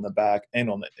messed up on the back and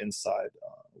on the inside,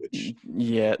 which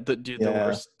Yeah, dude, the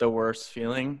yeah. worst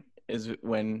feeling is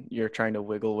when you're trying to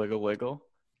wiggle, wiggle, wiggle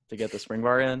to get the spring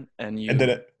bar in, and And then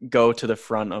you it, go to the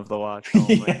front of the watch. Oh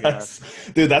my god.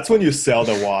 yes, dude, that's when you sell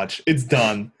the watch. It's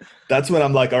done. That's when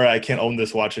I'm like, all right, I can't own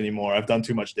this watch anymore. I've done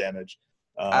too much damage.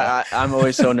 Uh, I'm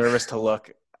always so nervous to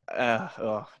look.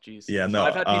 Oh, geez. yeah, So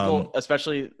I've no. had people,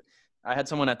 especially, I had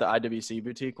someone at the IWC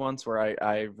boutique once where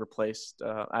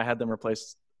I had them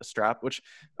replace a strap, which,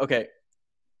 okay,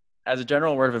 as a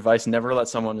general word of advice, never let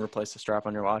someone replace the strap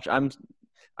on your watch.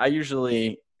 I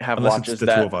usually have Unless it's watches the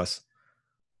two of that, us.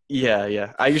 yeah,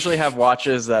 yeah. I usually have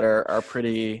watches that are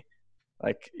pretty,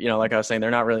 like, like I was saying,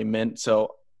 they're not really mint.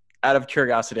 So out of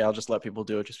curiosity, I'll just let people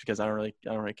do it just because I don't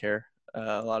really care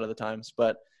a lot of the times.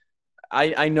 But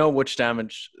I know which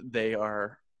damage they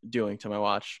are doing to my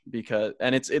watch,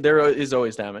 and there is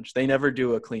always damage. They never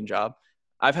do a clean job.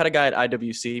 I've had a guy at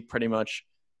IWC pretty much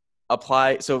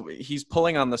apply, so he's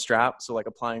pulling on the strap, so like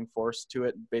applying force to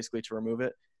it basically to remove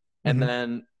it. And Hmm.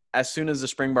 then as soon as the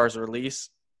spring bars release,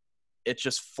 it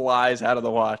just flies out of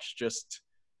the watch. Just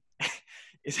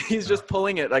he's just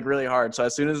pulling it like really hard. So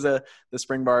as soon as the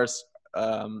spring bars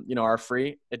are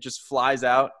free, it just flies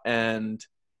out, and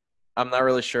I'm not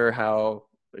really sure how,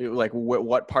 like,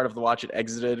 what part of the watch it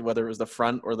exited, whether it was the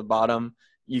front or the bottom.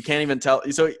 You can't even tell.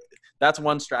 So that's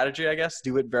one strategy, I guess.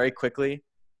 Do it very quickly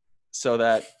so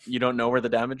that you don't know where the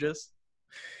damage is.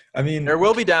 I There mean,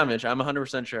 will be damage, I'm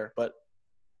 100% sure, but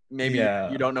maybe you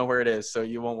yeah. don't know where it is, so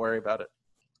you won't worry about it.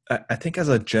 I think as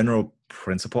a general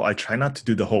principle, I try not to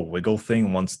do the whole wiggle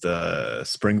thing once the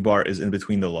spring bar is in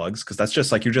between the lugs, because that's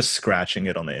just like you're just scratching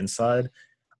it on the inside.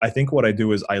 I think what I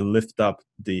do is I lift up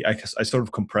I sort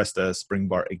of compress the spring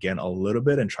bar again a little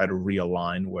bit and try to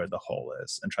realign where the hole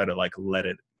is and try to like let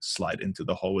it slide into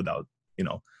the hole without, you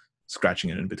know, scratching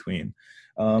it in between.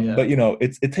 Yeah. But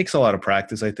it takes a lot of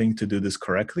practice, I think, to do this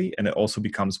correctly, and it also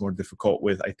becomes more difficult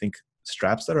with, I think,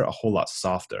 straps that are a whole lot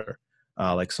softer,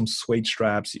 like some suede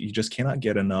straps. You just cannot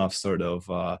get enough sort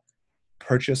of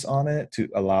purchase on it to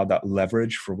allow that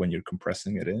leverage for when you're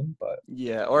compressing it in. But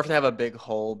Yeah, or if they have a big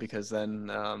hole, because then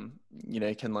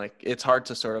you can like it's hard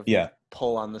to sort of yeah,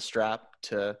 pull on the strap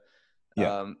to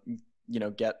yeah, um,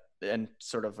 get and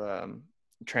sort of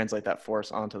translate that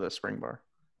force onto the spring bar.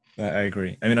 I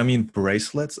agree. I mean,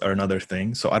 bracelets are another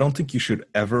thing. So I don't think you should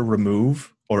ever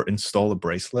remove or install a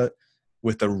bracelet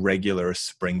with a regular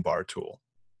spring bar tool.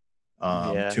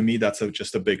 Yeah, To me, that's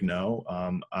just a big no.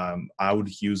 I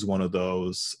would use one of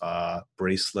those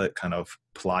bracelet kind of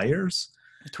pliers,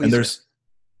 and tweezer. there's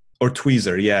or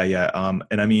tweezer, yeah, yeah.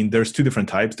 And I mean, there's two different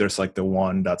types. There's like the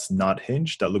one that's not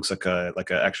hinged that looks like a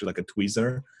actually like a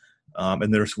tweezer,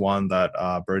 and there's one that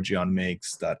Bergeon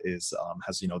makes that is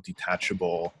has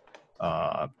detachable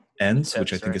uh, ends,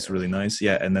 which I Tips, think right? is really nice.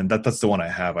 Yeah, and then that's the one I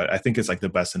have. I think it's like the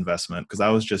best investment because I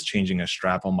was just changing a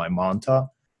strap on my Monta,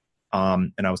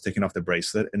 and I was taking off the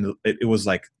bracelet, and it was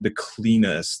like the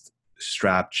cleanest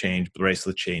strap change,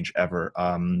 bracelet change ever.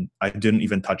 I didn't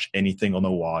even touch anything on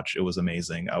the watch. It was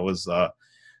amazing. I was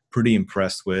pretty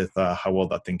impressed with how well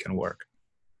that thing can work.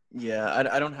 Yeah,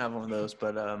 I don't have one of those,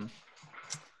 but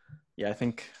yeah,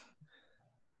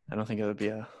 I don't think it would be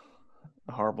a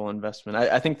horrible investment.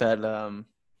 I think that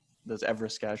those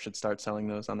Everest guys should start selling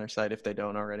those on their site if they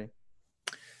don't already.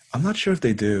 I'm not sure if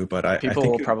they do, but I People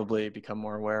think will probably become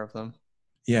more aware of them.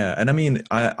 yeah. And I mean,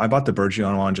 I bought the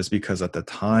Bergeon one just because at the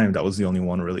time that was the only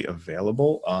one really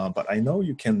available. But I know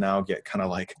you can now get kind of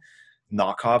like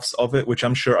knockoffs of it, which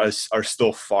I'm sure are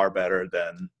still far better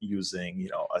than using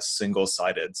a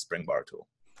single-sided spring bar tool.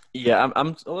 Yeah,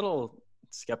 I'm a little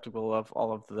skeptical of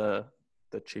all of the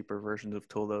cheaper versions of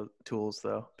tools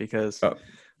though, because Oh,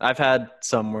 I've had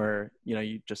some where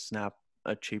you just snap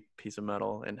a cheap piece of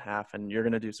metal in half and you're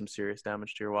going to do some serious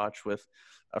damage to your watch with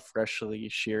a freshly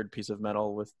sheared piece of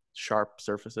metal with sharp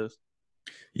surfaces.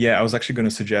 yeah, I was actually going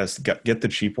to suggest get the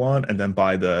cheap one and then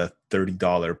buy the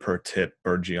 $30 per tip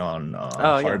Bergeon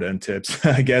Oh yeah. hard end tips,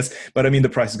 I guess. But I mean, the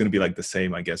price is going to be like the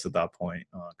same, I guess, at that point.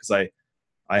 Because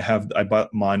I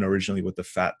bought mine originally with the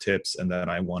fat tips, and then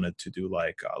I wanted to do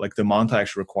like the Monta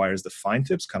actually requires the fine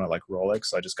tips, kind of like Rolex.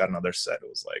 So I just got another set. It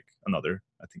was like another,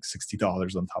 I think,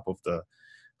 $60 on top of the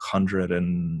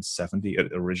 170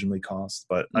 it originally cost.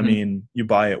 But I Mm-hmm. mean, you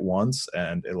buy it once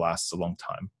and it lasts a long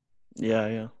time. Yeah,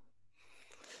 yeah.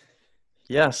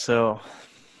 Yeah, so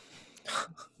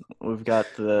we've got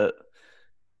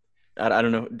I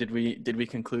don't know, did we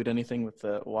conclude anything with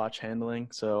the watch handling?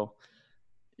 So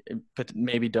but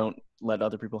maybe don't let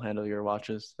other people handle your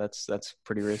watches. That's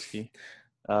pretty risky.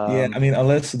 Yeah, I Um, mean,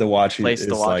 unless the watch place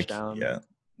the is watch like, down. yeah,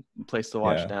 Place the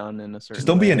watch yeah. down in a Just certain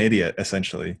don't be an way. idiot,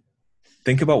 essentially.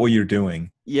 Think about what you're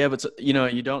doing. Yeah, but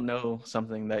you don't know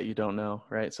something that you don't know,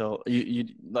 right? So you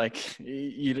like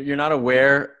you're not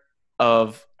aware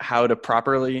of how to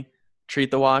properly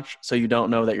treat the watch, so you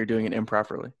don't know that you're doing it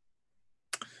improperly.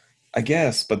 I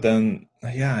guess, but then,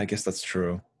 yeah, I guess that's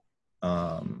true.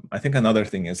 I think another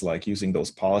thing is like using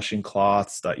those polishing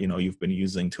cloths that you've been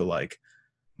using to like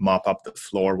mop up the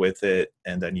floor with it,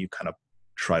 and then you kind of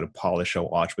try to polish a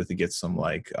watch with it, get some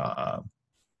like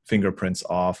fingerprints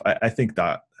off. I think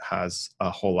that has a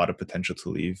whole lot of potential to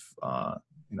leave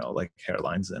like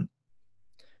hairlines in.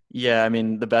 Yeah, I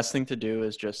mean, the best thing to do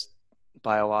is just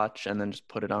buy a watch and then just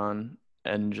put it on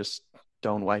and just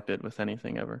don't wipe it with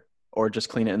anything ever. Or just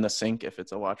clean it in the sink if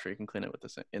it's a watch where you can clean it with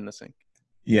in the sink.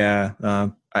 Yeah,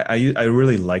 I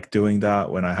really like doing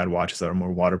that when I had watches that are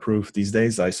more waterproof. These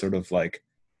days, I sort of like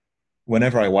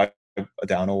whenever I wipe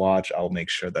down a watch, I'll make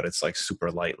sure that it's like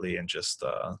super lightly and just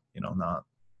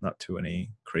not to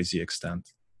any crazy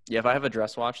extent. Yeah, if I have a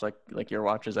dress watch like your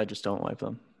watches, I just don't wipe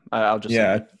them. I'll just leave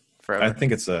Yeah, them I forever.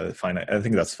 think it's a fine. I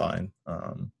think that's fine.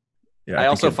 Yeah, I I think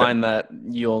also it. That, find that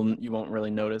you won't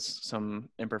really notice some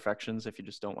imperfections if you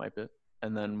just don't wipe it,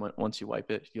 and then once you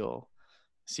wipe it, you'll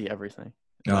see everything,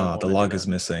 and I don't the want to do lug is that.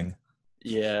 missing.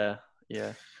 Yeah,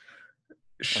 yeah,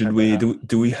 I've Should had that we happen.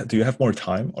 do you have more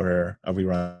time, or are we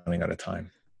running out of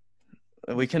time?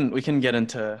 We can get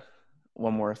into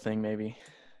one more thing maybe.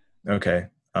 Okay.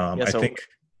 Yeah, I so think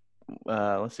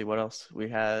let's see what else we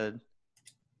had,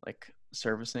 like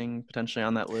servicing potentially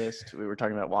on that list. We were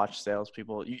talking about watch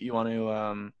salespeople. You want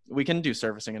to we can do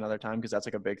servicing another time because that's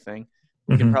like a big thing.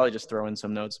 We can mhm. probably just throw in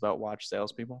some notes about watch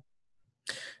salespeople.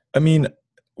 I mean,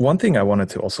 one thing I wanted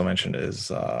to also mention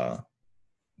is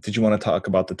did you want to talk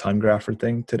about the time grapher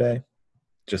thing today?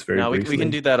 Just very Now we can briefly.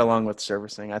 do that along with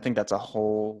servicing. I think that's the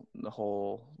whole That's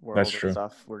world of true.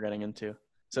 stuff we're getting into.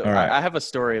 So All right. I have a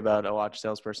story about a watch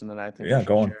salesperson that I think we Yeah, should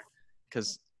go on. share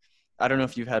because I don't know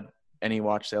if you've had any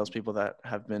watch salespeople that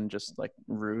have been just like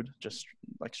rude, just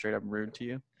like straight up rude to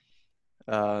you.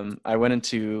 I went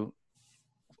into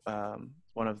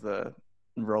one of the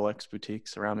Rolex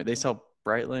boutiques around me. They sell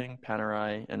Breitling,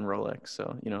 Panerai, and Rolex.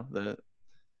 So, the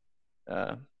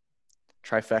uh,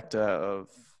 trifecta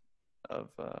of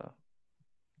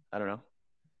I don't know,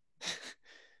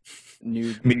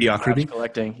 new Mediocrity. watch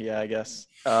collecting. Yeah, I guess.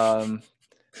 I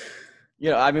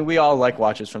mean, we all like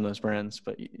watches from those brands,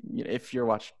 but if you're a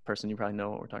watch person, you probably know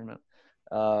what we're talking about.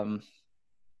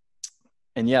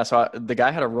 And yeah, so the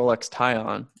guy had a Rolex tie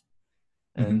on,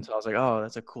 and so I was like, "Oh,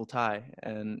 that's a cool tie."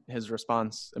 And his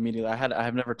response immediately, I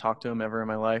have never talked to him ever in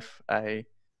my life. I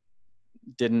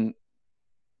didn't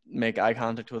make eye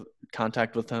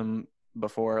contact with him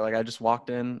before. Like, I just walked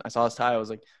in, I saw his tie, I was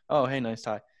like, "Oh, hey, nice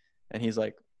tie." And he's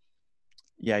like,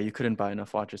 "Yeah, you couldn't buy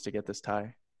enough watches to get this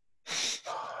tie."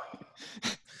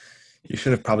 You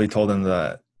should have probably told him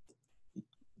that,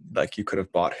 like, you could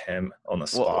have bought him on the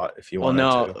Well, spot if you well, wanted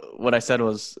no. to. What I said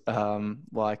was,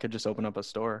 well, I could just open up a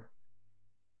store.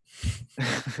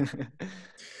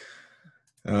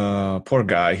 Poor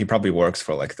guy. He probably works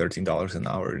for like $13 an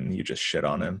hour, and you just shit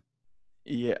on him.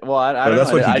 Yeah. Well, I But don't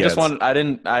that's what know. he I just gets. wanted. I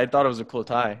didn't. I thought it was a cool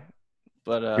tie,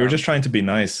 but You were just trying to be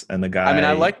nice, and the I mean,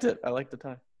 I guy liked it. I liked the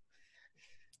tie.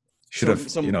 should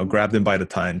have, grabbed him by the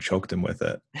tie and choked him with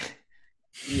it.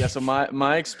 Yeah. So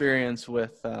my experience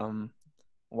with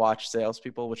watch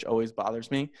salespeople, which always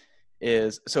bothers me,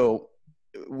 is so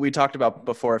we talked about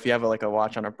before. If you have a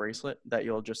watch on a bracelet, that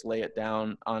you'll just lay it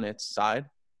down on its side.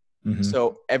 Mm-hmm.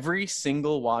 So every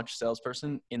single watch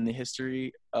salesperson in the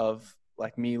history of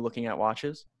like me looking at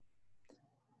watches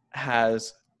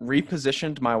has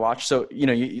repositioned my watch. So,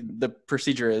 the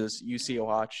procedure is you see a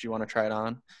watch, you want to try it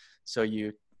on. So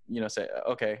you say,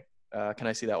 okay, can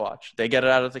I see that watch? They get it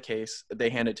out of the case,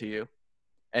 they hand it to you,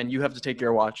 and you have to take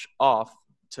your watch off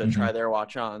to try their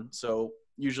watch on. So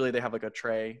usually they have like a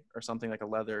tray or something, like a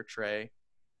leather tray.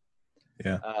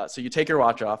 Yeah. So you take your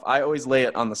watch off. I always lay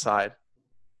it on the side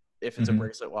if it's a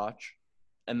bracelet watch,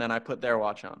 and then I put their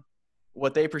watch on.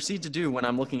 What they proceed to do when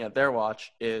I'm looking at their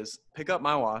watch is pick up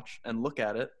my watch and look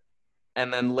at it,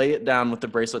 and then lay it down with the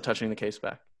bracelet touching the case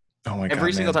back. Oh my God,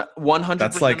 Every single man. time,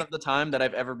 100% of the time that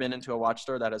I've ever been into a watch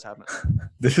store, that has happened.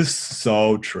 This is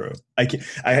so true.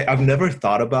 I've never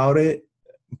thought about it,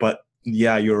 but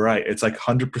yeah, you're right. It's like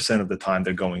 100% of the time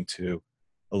they're going to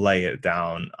lay it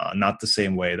down, not the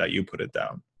same way that you put it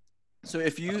down. So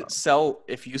if you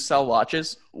sell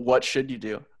watches, what should you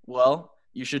do? Well,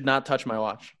 you should not touch my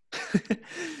watch.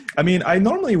 I mean, I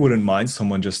normally wouldn't mind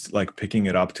someone just like picking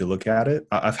it up to look at it.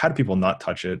 I've had people not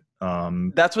touch it.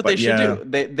 That's what they should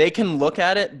do. They can look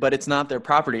at it, but it's not their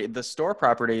property. The store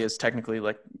property is technically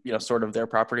like, sort of their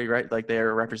property, right? Like they're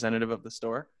a representative of the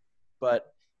store.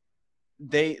 But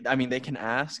they can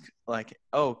ask like,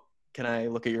 "Oh, can I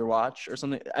look at your watch?" or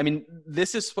something. I mean,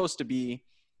 this is supposed to be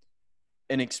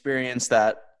an experience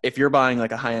that if you're buying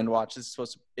like a high-end watch, it's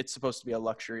supposed to be a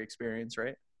luxury experience,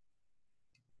 right?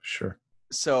 Sure.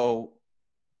 So,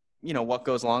 what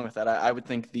goes along with that? I would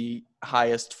think the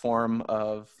highest form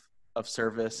of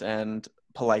service and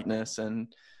politeness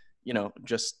and,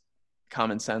 just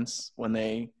common sense when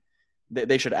they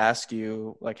should ask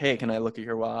you like, "Hey, can I look at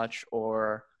your watch?"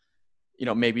 Or,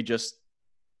 maybe just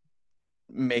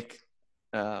make,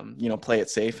 play it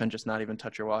safe and just not even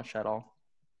touch your watch at all.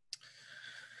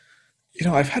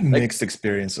 I've had mixed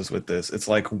experiences with this. It's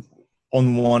like,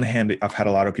 on one hand, I've had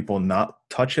a lot of people not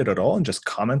touch it at all and just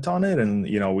comment on it. And,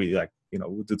 we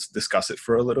we'll discuss it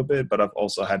for a little bit, but I've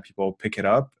also had people pick it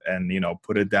up and,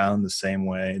 put it down the same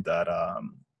way that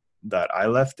I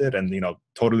left it. And,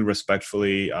 totally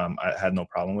respectfully, I had no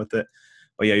problem with it.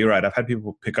 But yeah, you're right. I've had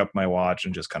people pick up my watch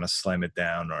and just kind of slam it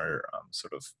down or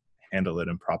sort of handle it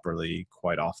improperly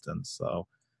quite often. So,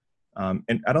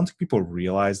 and I don't think people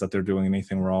realize that they're doing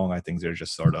anything wrong. I think they're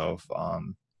just sort of,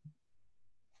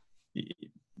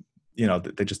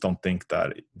 they just don't think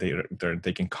that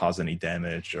they can cause any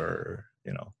damage or,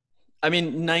 I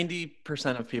mean,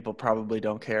 90% of people probably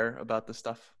don't care about the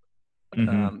stuff,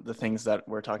 the things that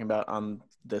we're talking about on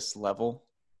this level.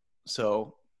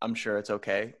 So I'm sure it's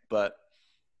okay. But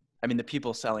I mean, the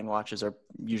people selling watches are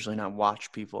usually not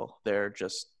watch people. They're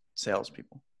just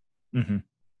salespeople.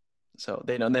 So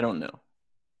they don't know.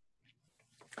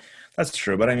 That's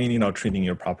true. But I mean, treating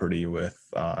your property with,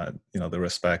 the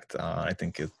respect, I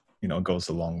think it, goes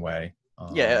a long way.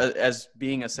 Yeah. As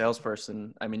being a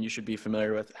salesperson, I mean, you should be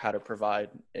familiar with how to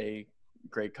provide a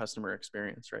great customer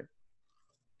experience, right?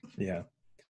 Yeah.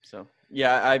 So,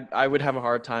 yeah, I would have a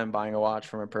hard time buying a watch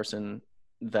from a person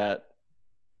that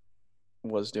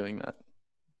was doing that.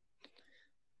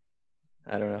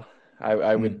 I don't know.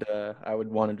 I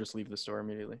would want to just leave the store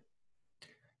immediately.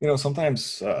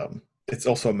 Sometimes it's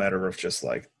also a matter of just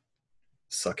like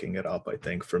sucking it up. I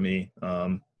think for me,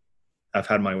 I've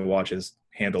had my watches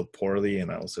handled poorly, and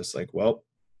I was just like, well,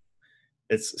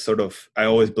 it's sort of, I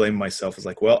always blame myself as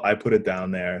like, well, I put it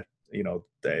down there.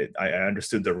 I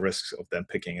understood the risks of them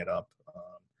picking it up.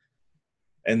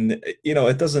 And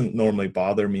it doesn't normally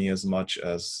bother me as much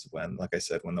as when, like I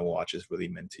said, when the watch is really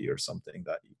minty or something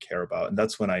that you care about. And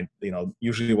that's when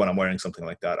usually when I'm wearing something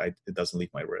like that, it doesn't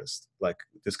leave my wrist. Like,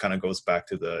 this kind of goes back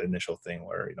to the initial thing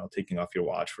where, taking off your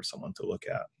watch for someone to look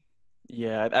at.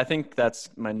 Yeah, I think that's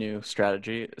my new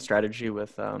strategy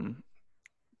with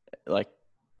like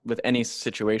with any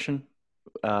situation.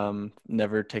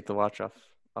 Never take the watch off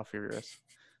your wrist.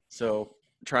 So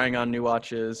trying on new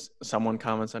watches, someone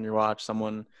comments on your watch,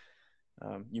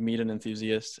 you meet an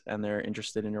enthusiast and they're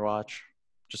interested in your watch,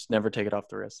 just never take it off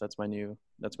the wrist. That's my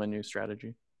new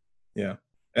strategy. Yeah.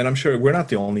 And I'm sure we're not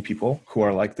the only people who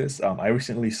are like this. I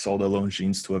recently sold a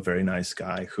Longines to a very nice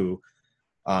guy who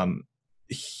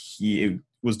he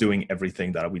was doing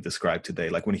everything that we described today.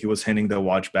 Like, when he was handing the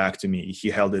watch back to me, he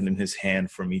held it in his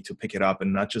hand for me to pick it up.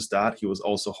 And not just that, he was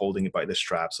also holding it by the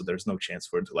strap, so there's no chance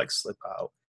for it to like slip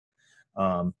out.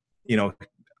 Um, you know,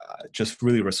 just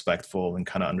really respectful, and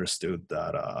kind of understood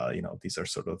that, these are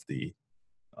sort of the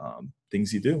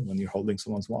things you do when you're holding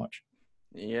someone's watch.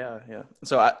 Yeah.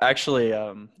 So I actually,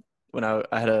 when I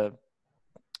had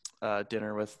a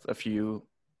dinner with a few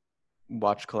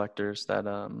watch collectors that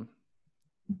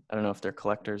I don't know if they're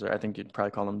collectors, or I think you'd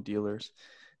probably call them dealers,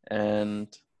 and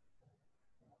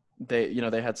they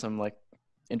had some like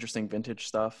interesting vintage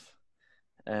stuff,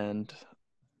 and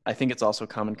I think it's also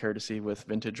common courtesy with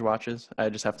vintage watches. I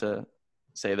just have to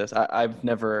say this: I've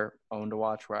never owned a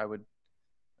watch where I would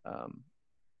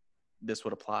this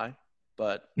would apply,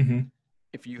 but Mm-hmm.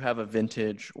 if you have a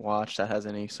vintage watch that has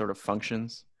any sort of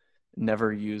functions,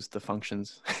 never use the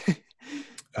functions.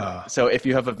 So if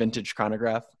you have a vintage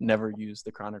chronograph, never use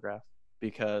the chronograph,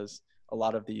 because a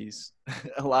lot of these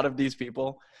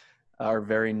people are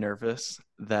very nervous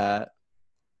that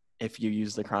if you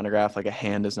use the chronograph, like a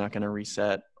hand is not going to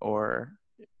reset, or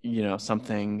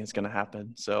something is going to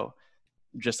happen. So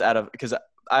just because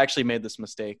I actually made this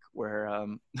mistake where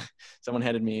someone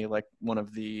handed me like one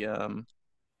of the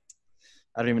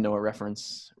I don't even know what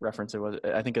reference it was.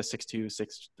 I think a 6.2,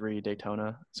 6.3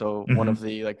 Daytona. So one of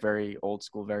the like very old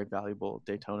school, very valuable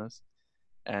Daytonas.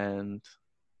 And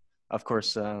of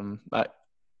course,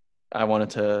 I wanted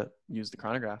to use the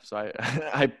chronograph. So I,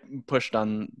 I pushed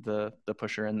on the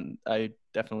pusher, and I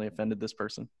definitely offended this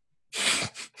person.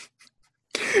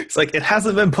 It's like, it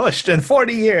hasn't been pushed in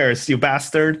 40 years, you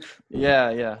bastard.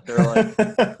 Yeah. They're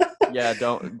like, yeah,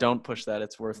 don't push that.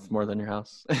 It's worth more than your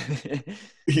house.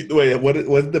 Wait, what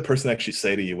did the person actually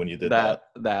say to you when you did that?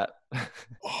 That.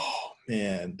 Oh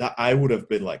man, that I would have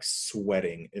been like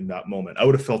sweating in that moment. I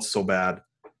would have felt so bad.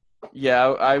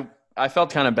 Yeah, I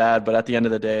felt kind of bad, but at the end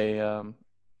of the day,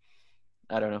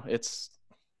 I don't know.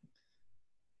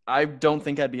 I don't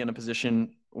think I'd be in a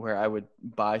position where I would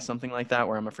buy something like that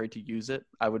where I'm afraid to use it.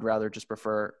 I would rather just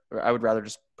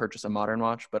purchase a modern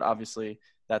watch, but obviously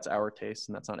that's our taste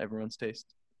and that's not everyone's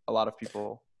taste. A lot of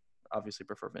people obviously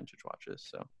prefer vintage watches.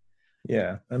 So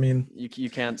yeah, I mean, you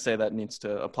can't say that needs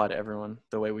to apply to everyone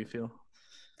the way we feel.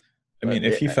 I mean,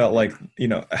 if he felt like,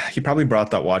 he probably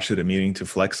brought that watch to the meeting to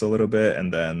flex a little bit,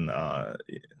 and then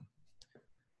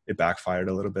it backfired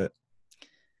a little bit.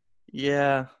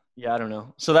 Yeah, I don't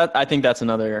know. So I think that's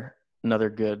another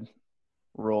good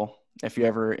rule. If you're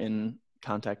ever in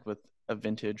contact with a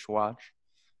vintage watch,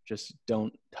 just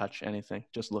don't touch anything.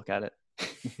 Just look at it.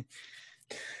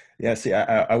 Yeah, see,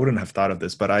 I wouldn't have thought of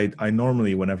this, but I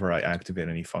normally, whenever I activate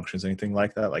any functions, anything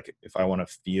like that, like if I want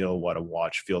to feel what a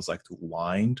watch feels like to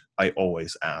wind, I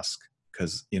always ask,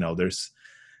 because, there's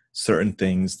certain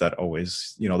things that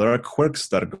always, there are quirks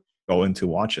that go into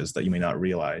watches that you may not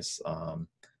realize.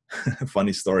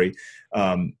 Funny story.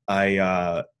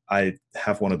 I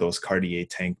have one of those Cartier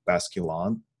Tank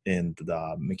Basculante in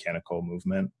the mechanical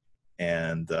movement.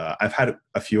 And I've had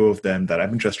a few of them that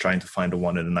I've been just trying to find the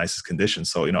one in the nicest condition.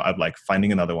 So, I'm like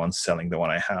finding another one, selling the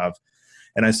one I have.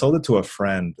 And I sold it to a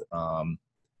friend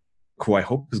who I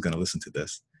hope is going to listen to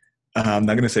this. I'm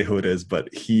not going to say who it is,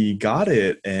 but he got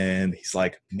it and he's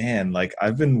like, man, like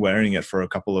I've been wearing it for a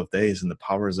couple of days and the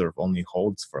power reserve only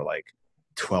holds for like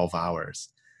 12 hours.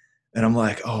 And I'm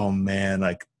like, oh man,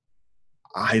 like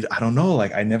I don't know.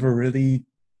 Like I never really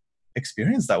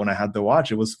experienced that when I had the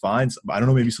watch. It was fine. I don't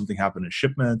know, maybe something happened in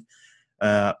shipment.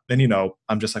 And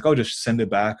I'm just like, oh, just send it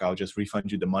back. I'll just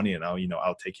refund you the money, and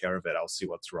I'll take care of it. I'll see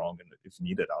what's wrong, and if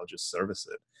needed, I'll just service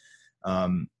it.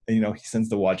 And he sends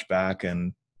the watch back,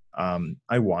 and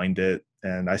I wind it,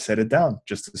 and I set it down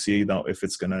just to see, if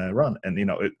it's gonna run. And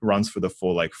it runs for the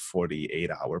full like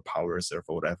 48-hour power reserve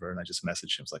or whatever. And I just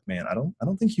messaged him. It's like, man, I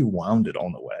don't think you wound it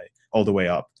all the way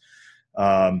up.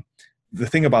 The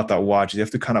thing about that watch is you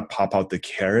have to kind of pop out the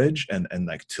carriage and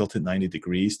like tilt it 90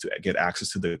 degrees to get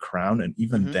access to the crown. And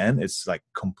even then it's like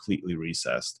completely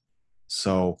recessed.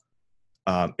 So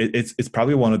it's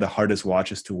probably one of the hardest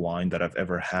watches to wind that I've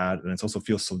ever had. And it also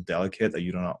feels so delicate that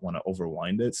you do not want to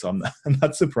overwind it. So I'm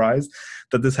not surprised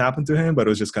that this happened to him, but it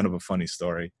was just kind of a funny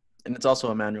story. And it's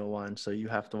also a manual wind, so you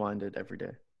have to wind it every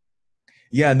day.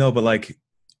 Yeah, no, but like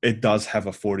it does have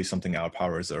a 40 something hour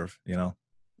power reserve,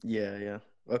 Yeah.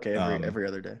 Okay, every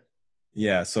other day.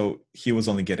 Yeah, so he was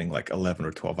only getting like 11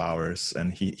 or 12 hours,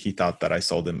 and he thought that I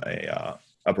sold him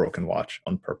a broken watch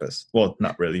on purpose. Well,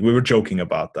 not really. We were joking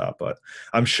about that, but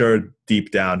I'm sure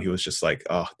deep down he was just like,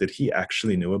 oh, did he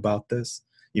actually knew about this?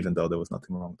 Even though there was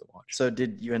nothing wrong with the watch. So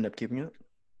did you end up keeping it?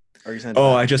 Or you sent it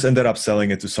back? I just ended up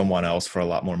selling it to someone else for a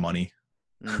lot more money.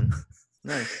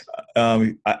 Nice.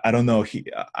 I don't know.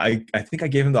 I think I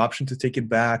gave him the option to take it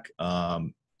back.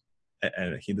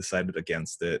 And he decided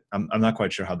against it. I'm not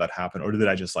quite sure how that happened, or did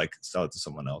I just like sell it to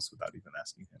someone else without even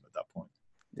asking him at that point?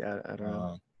 Yeah, I don't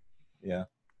know. Yeah.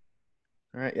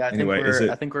 All right. Yeah.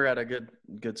 I think we're at a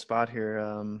good spot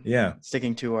here. Yeah.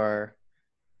 Sticking to our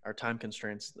time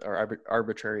constraints, our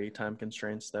arbitrary time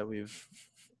constraints that we've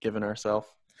given ourselves.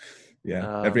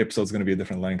 Yeah. Every episode is going to be a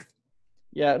different length.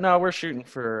 Yeah. No, we're shooting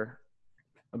for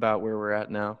about where we're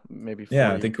at now, maybe 40,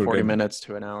 I think 40 minutes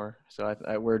to an hour. So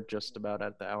we're just about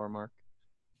at the hour mark.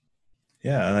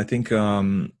 Yeah. And I think,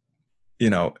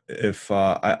 if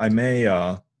I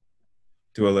may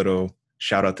do a little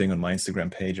shout out thing on my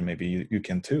Instagram page, and maybe you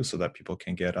can too, so that people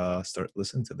can start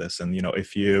listening to this. And,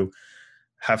 if you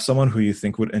have someone who you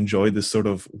think would enjoy this sort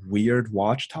of weird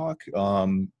watch talk,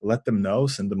 let them know,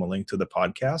 send them a link to the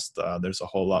podcast. There's a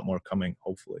whole lot more coming,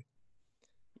 hopefully.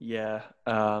 Yeah.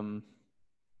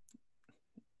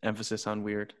 Emphasis on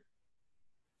weird.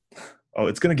 Oh,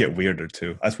 it's going to get weirder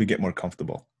too as we get more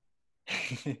comfortable.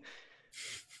 All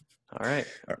right.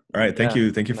 All right. Thank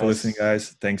you. Thank you for listening,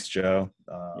 guys. Thanks, Joe.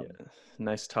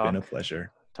 Nice talk. Been a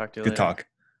pleasure. Talk to you later. Good later. talk.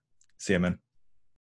 See you, man.